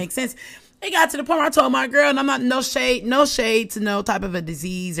if this makes sense, it got to the point where I told my girl, and I'm not no shade to no type of a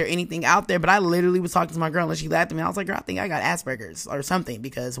disease or anything out there, but I literally was talking to my girl and she laughed at me. I was like, girl, I think I got Asperger's or something,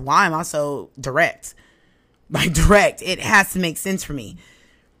 because why am I so direct? Like, direct. It has to make sense for me.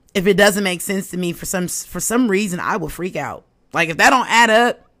 If it doesn't make sense to me for some reason, I will freak out. Like, if that don't add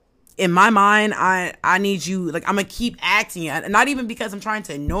up, in my mind, I need you, like, I'm going to keep asking you. Not even because I'm trying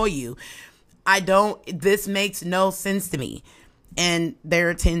to annoy you. This makes no sense to me. And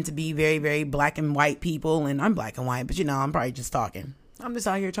there tend to be very, very black and white people. And I'm black and white, but I'm probably just talking. I'm just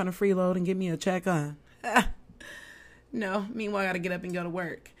out here trying to freeload and get me a check on. No, meanwhile, I got to get up and go to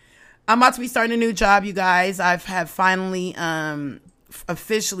work. I'm about to be starting a new job, you guys. I have finally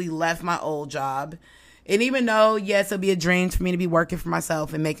officially left my old job. And even though, yes, it'll be a dream for me to be working for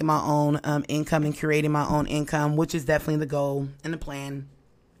myself and making my own income and creating my own income, which is definitely the goal and the plan.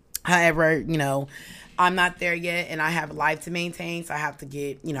 However, I'm not there yet, and I have a life to maintain, so I have to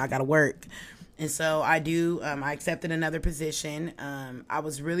get, I got to work. And so I do, I accepted another position. I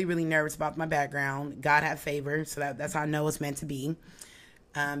was really, really nervous about my background. God had favor, so that's how I know it's meant to be,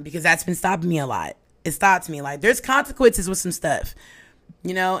 because that's been stopping me a lot. It stops me. Like, there's consequences with some stuff.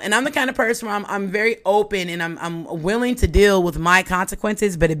 And I'm the kind of person where I'm very open, and I'm willing to deal with my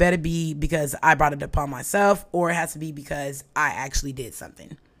consequences, but it better be because I brought it upon myself, or it has to be because I actually did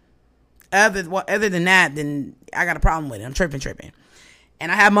something. Other than that, then I got a problem with it. I'm tripping.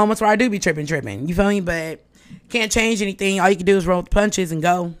 And I have moments where I do be tripping. You feel me? But can't change anything. All you can do is roll the punches and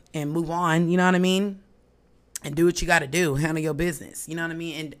go and move on. You know what I mean? And do what you got to do. Handle your business. You know what I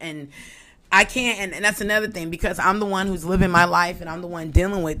mean? And I can't, and that's another thing, because I'm the one who's living my life and I'm the one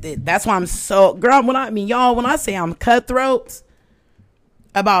dealing with it. That's why I'm so, girl, when I say I'm cutthroat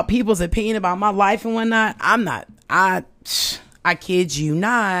about people's opinion about my life and whatnot, I'm not. I kid you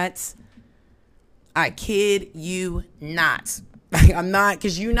not. I'm not,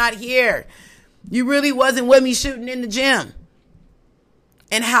 because you're not here. You really wasn't with me shooting in the gym.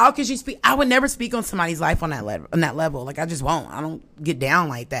 And how could you speak? I would never speak on somebody's life on that level. Like, I just won't. I don't get down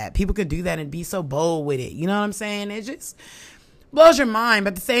like that. People could do that and be so bold with it. You know what I'm saying? It just blows your mind.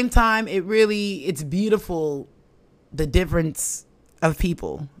 But at the same time, it's beautiful, the difference of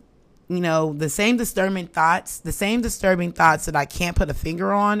people. You know, the same disturbing thoughts that I can't put a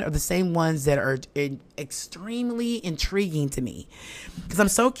finger on are the same ones that are extremely intriguing to me. Because I'm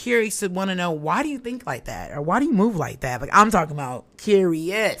so curious to want to know, why do you think like that? Or why do you move like that? Like, I'm talking about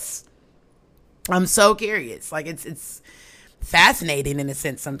curious. I'm so curious. Like, it's fascinating in a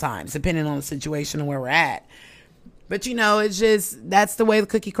sense sometimes, depending on the situation and where we're at. But, you know, it's just, that's the way the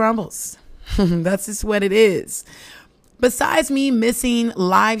cookie crumbles. That's just what it is. Besides me missing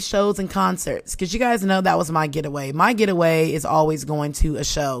live shows and concerts, because you guys know that was my getaway. My getaway is always going to a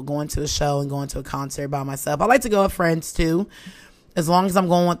show and going to a concert by myself. I like to go with friends too, as long as I'm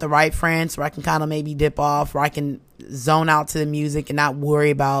going with the right friends, where I can kind of maybe dip off, where I can zone out to the music and not worry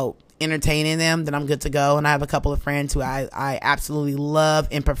about entertaining them. Then I'm good to go. And I have a couple of friends who I absolutely love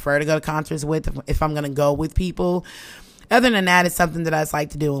and prefer to go to concerts with if I'm going to go with people. Other than that, it's something that I just like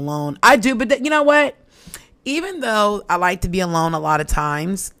to do alone. I do, but you know what? Even though I like to be alone a lot of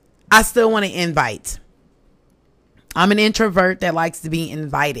times, I still want to invite. I'm an introvert that likes to be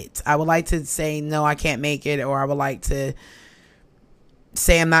invited. I would like to say, no, I can't make it. Or I would like to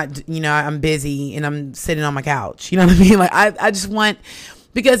say I'm not, I'm busy and I'm sitting on my couch. You know what I mean? Like, I just want,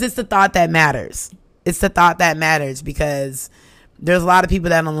 because it's the thought that matters. It's the thought that matters, because there's a lot of people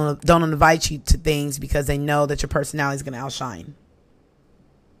that don't invite you to things because they know that your personality is going to outshine.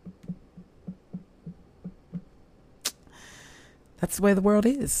 That's the way the world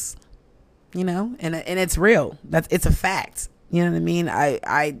is, and it's real. It's a fact. You know what I mean?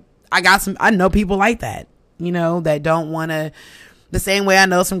 I know people like that, that don't want to, the same way I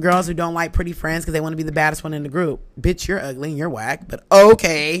know some girls who don't like pretty friends because they want to be the baddest one in the group. Bitch, you're ugly and you're whack, but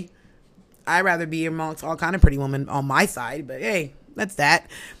okay. I'd rather be amongst all kind of pretty women on my side, but hey, that's that.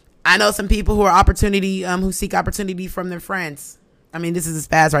 I know some people who are who seek opportunity from their friends. I mean, this is as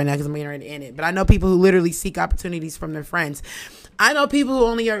fast right now because I'm already in it, but I know people who literally seek opportunities from their friends. I know people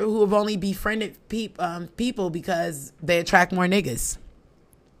who have only befriended people because they attract more niggas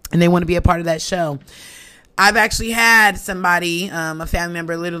and they want to be a part of that show. I've actually had somebody, a family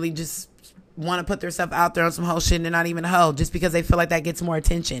member, literally just want to put themselves out there on some whole shit and they're not even a hoe just because they feel like that gets more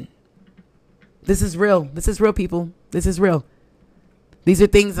attention. This is real. This is real, people. This is real. These are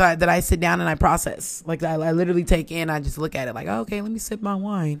things that I sit down and I process. Like, I literally take in, I just look at it like, oh, okay, let me sip my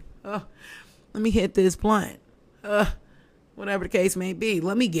wine. Let me hit this blunt. Whatever the case may be.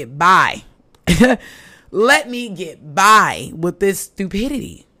 Let me get by. Let me get by with this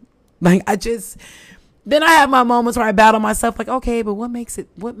stupidity. Like, then I have my moments where I battle myself like, okay, but what makes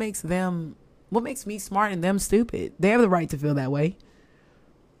me smart and them stupid? They have the right to feel that way.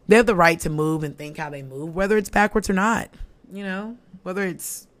 They have the right to move and think how they move, whether it's backwards or not. Whether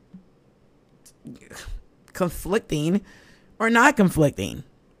it's conflicting or not conflicting.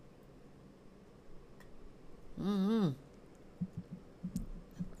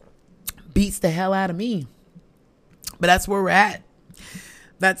 Beats the hell out of me. But that's where we're at.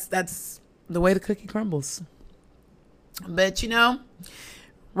 That's the way the cookie crumbles. But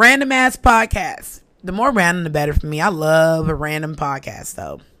random ass podcast. The more random, the better for me. I love a random podcast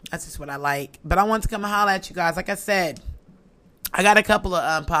though. That's just what I like. But I want to come and holler at you guys. Like I said, I got a couple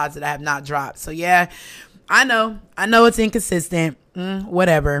of pods that I have not dropped. So yeah, I know it's inconsistent.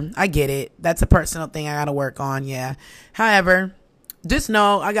 Whatever. I get it. That's a personal thing I got to work on. Yeah. However, just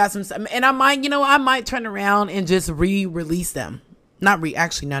know I got some, and I might turn around and just re-release them. Not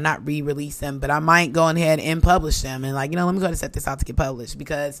re-release them, but I might go ahead and publish them and let me go ahead and set this out to get published,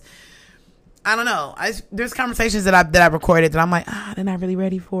 because I don't know. There's conversations that I recorded that I'm like, they're not really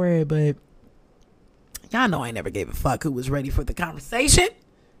ready for it, but y'all know I never gave a fuck who was ready for the conversation.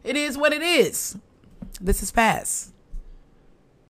 It is what it is. This is fast.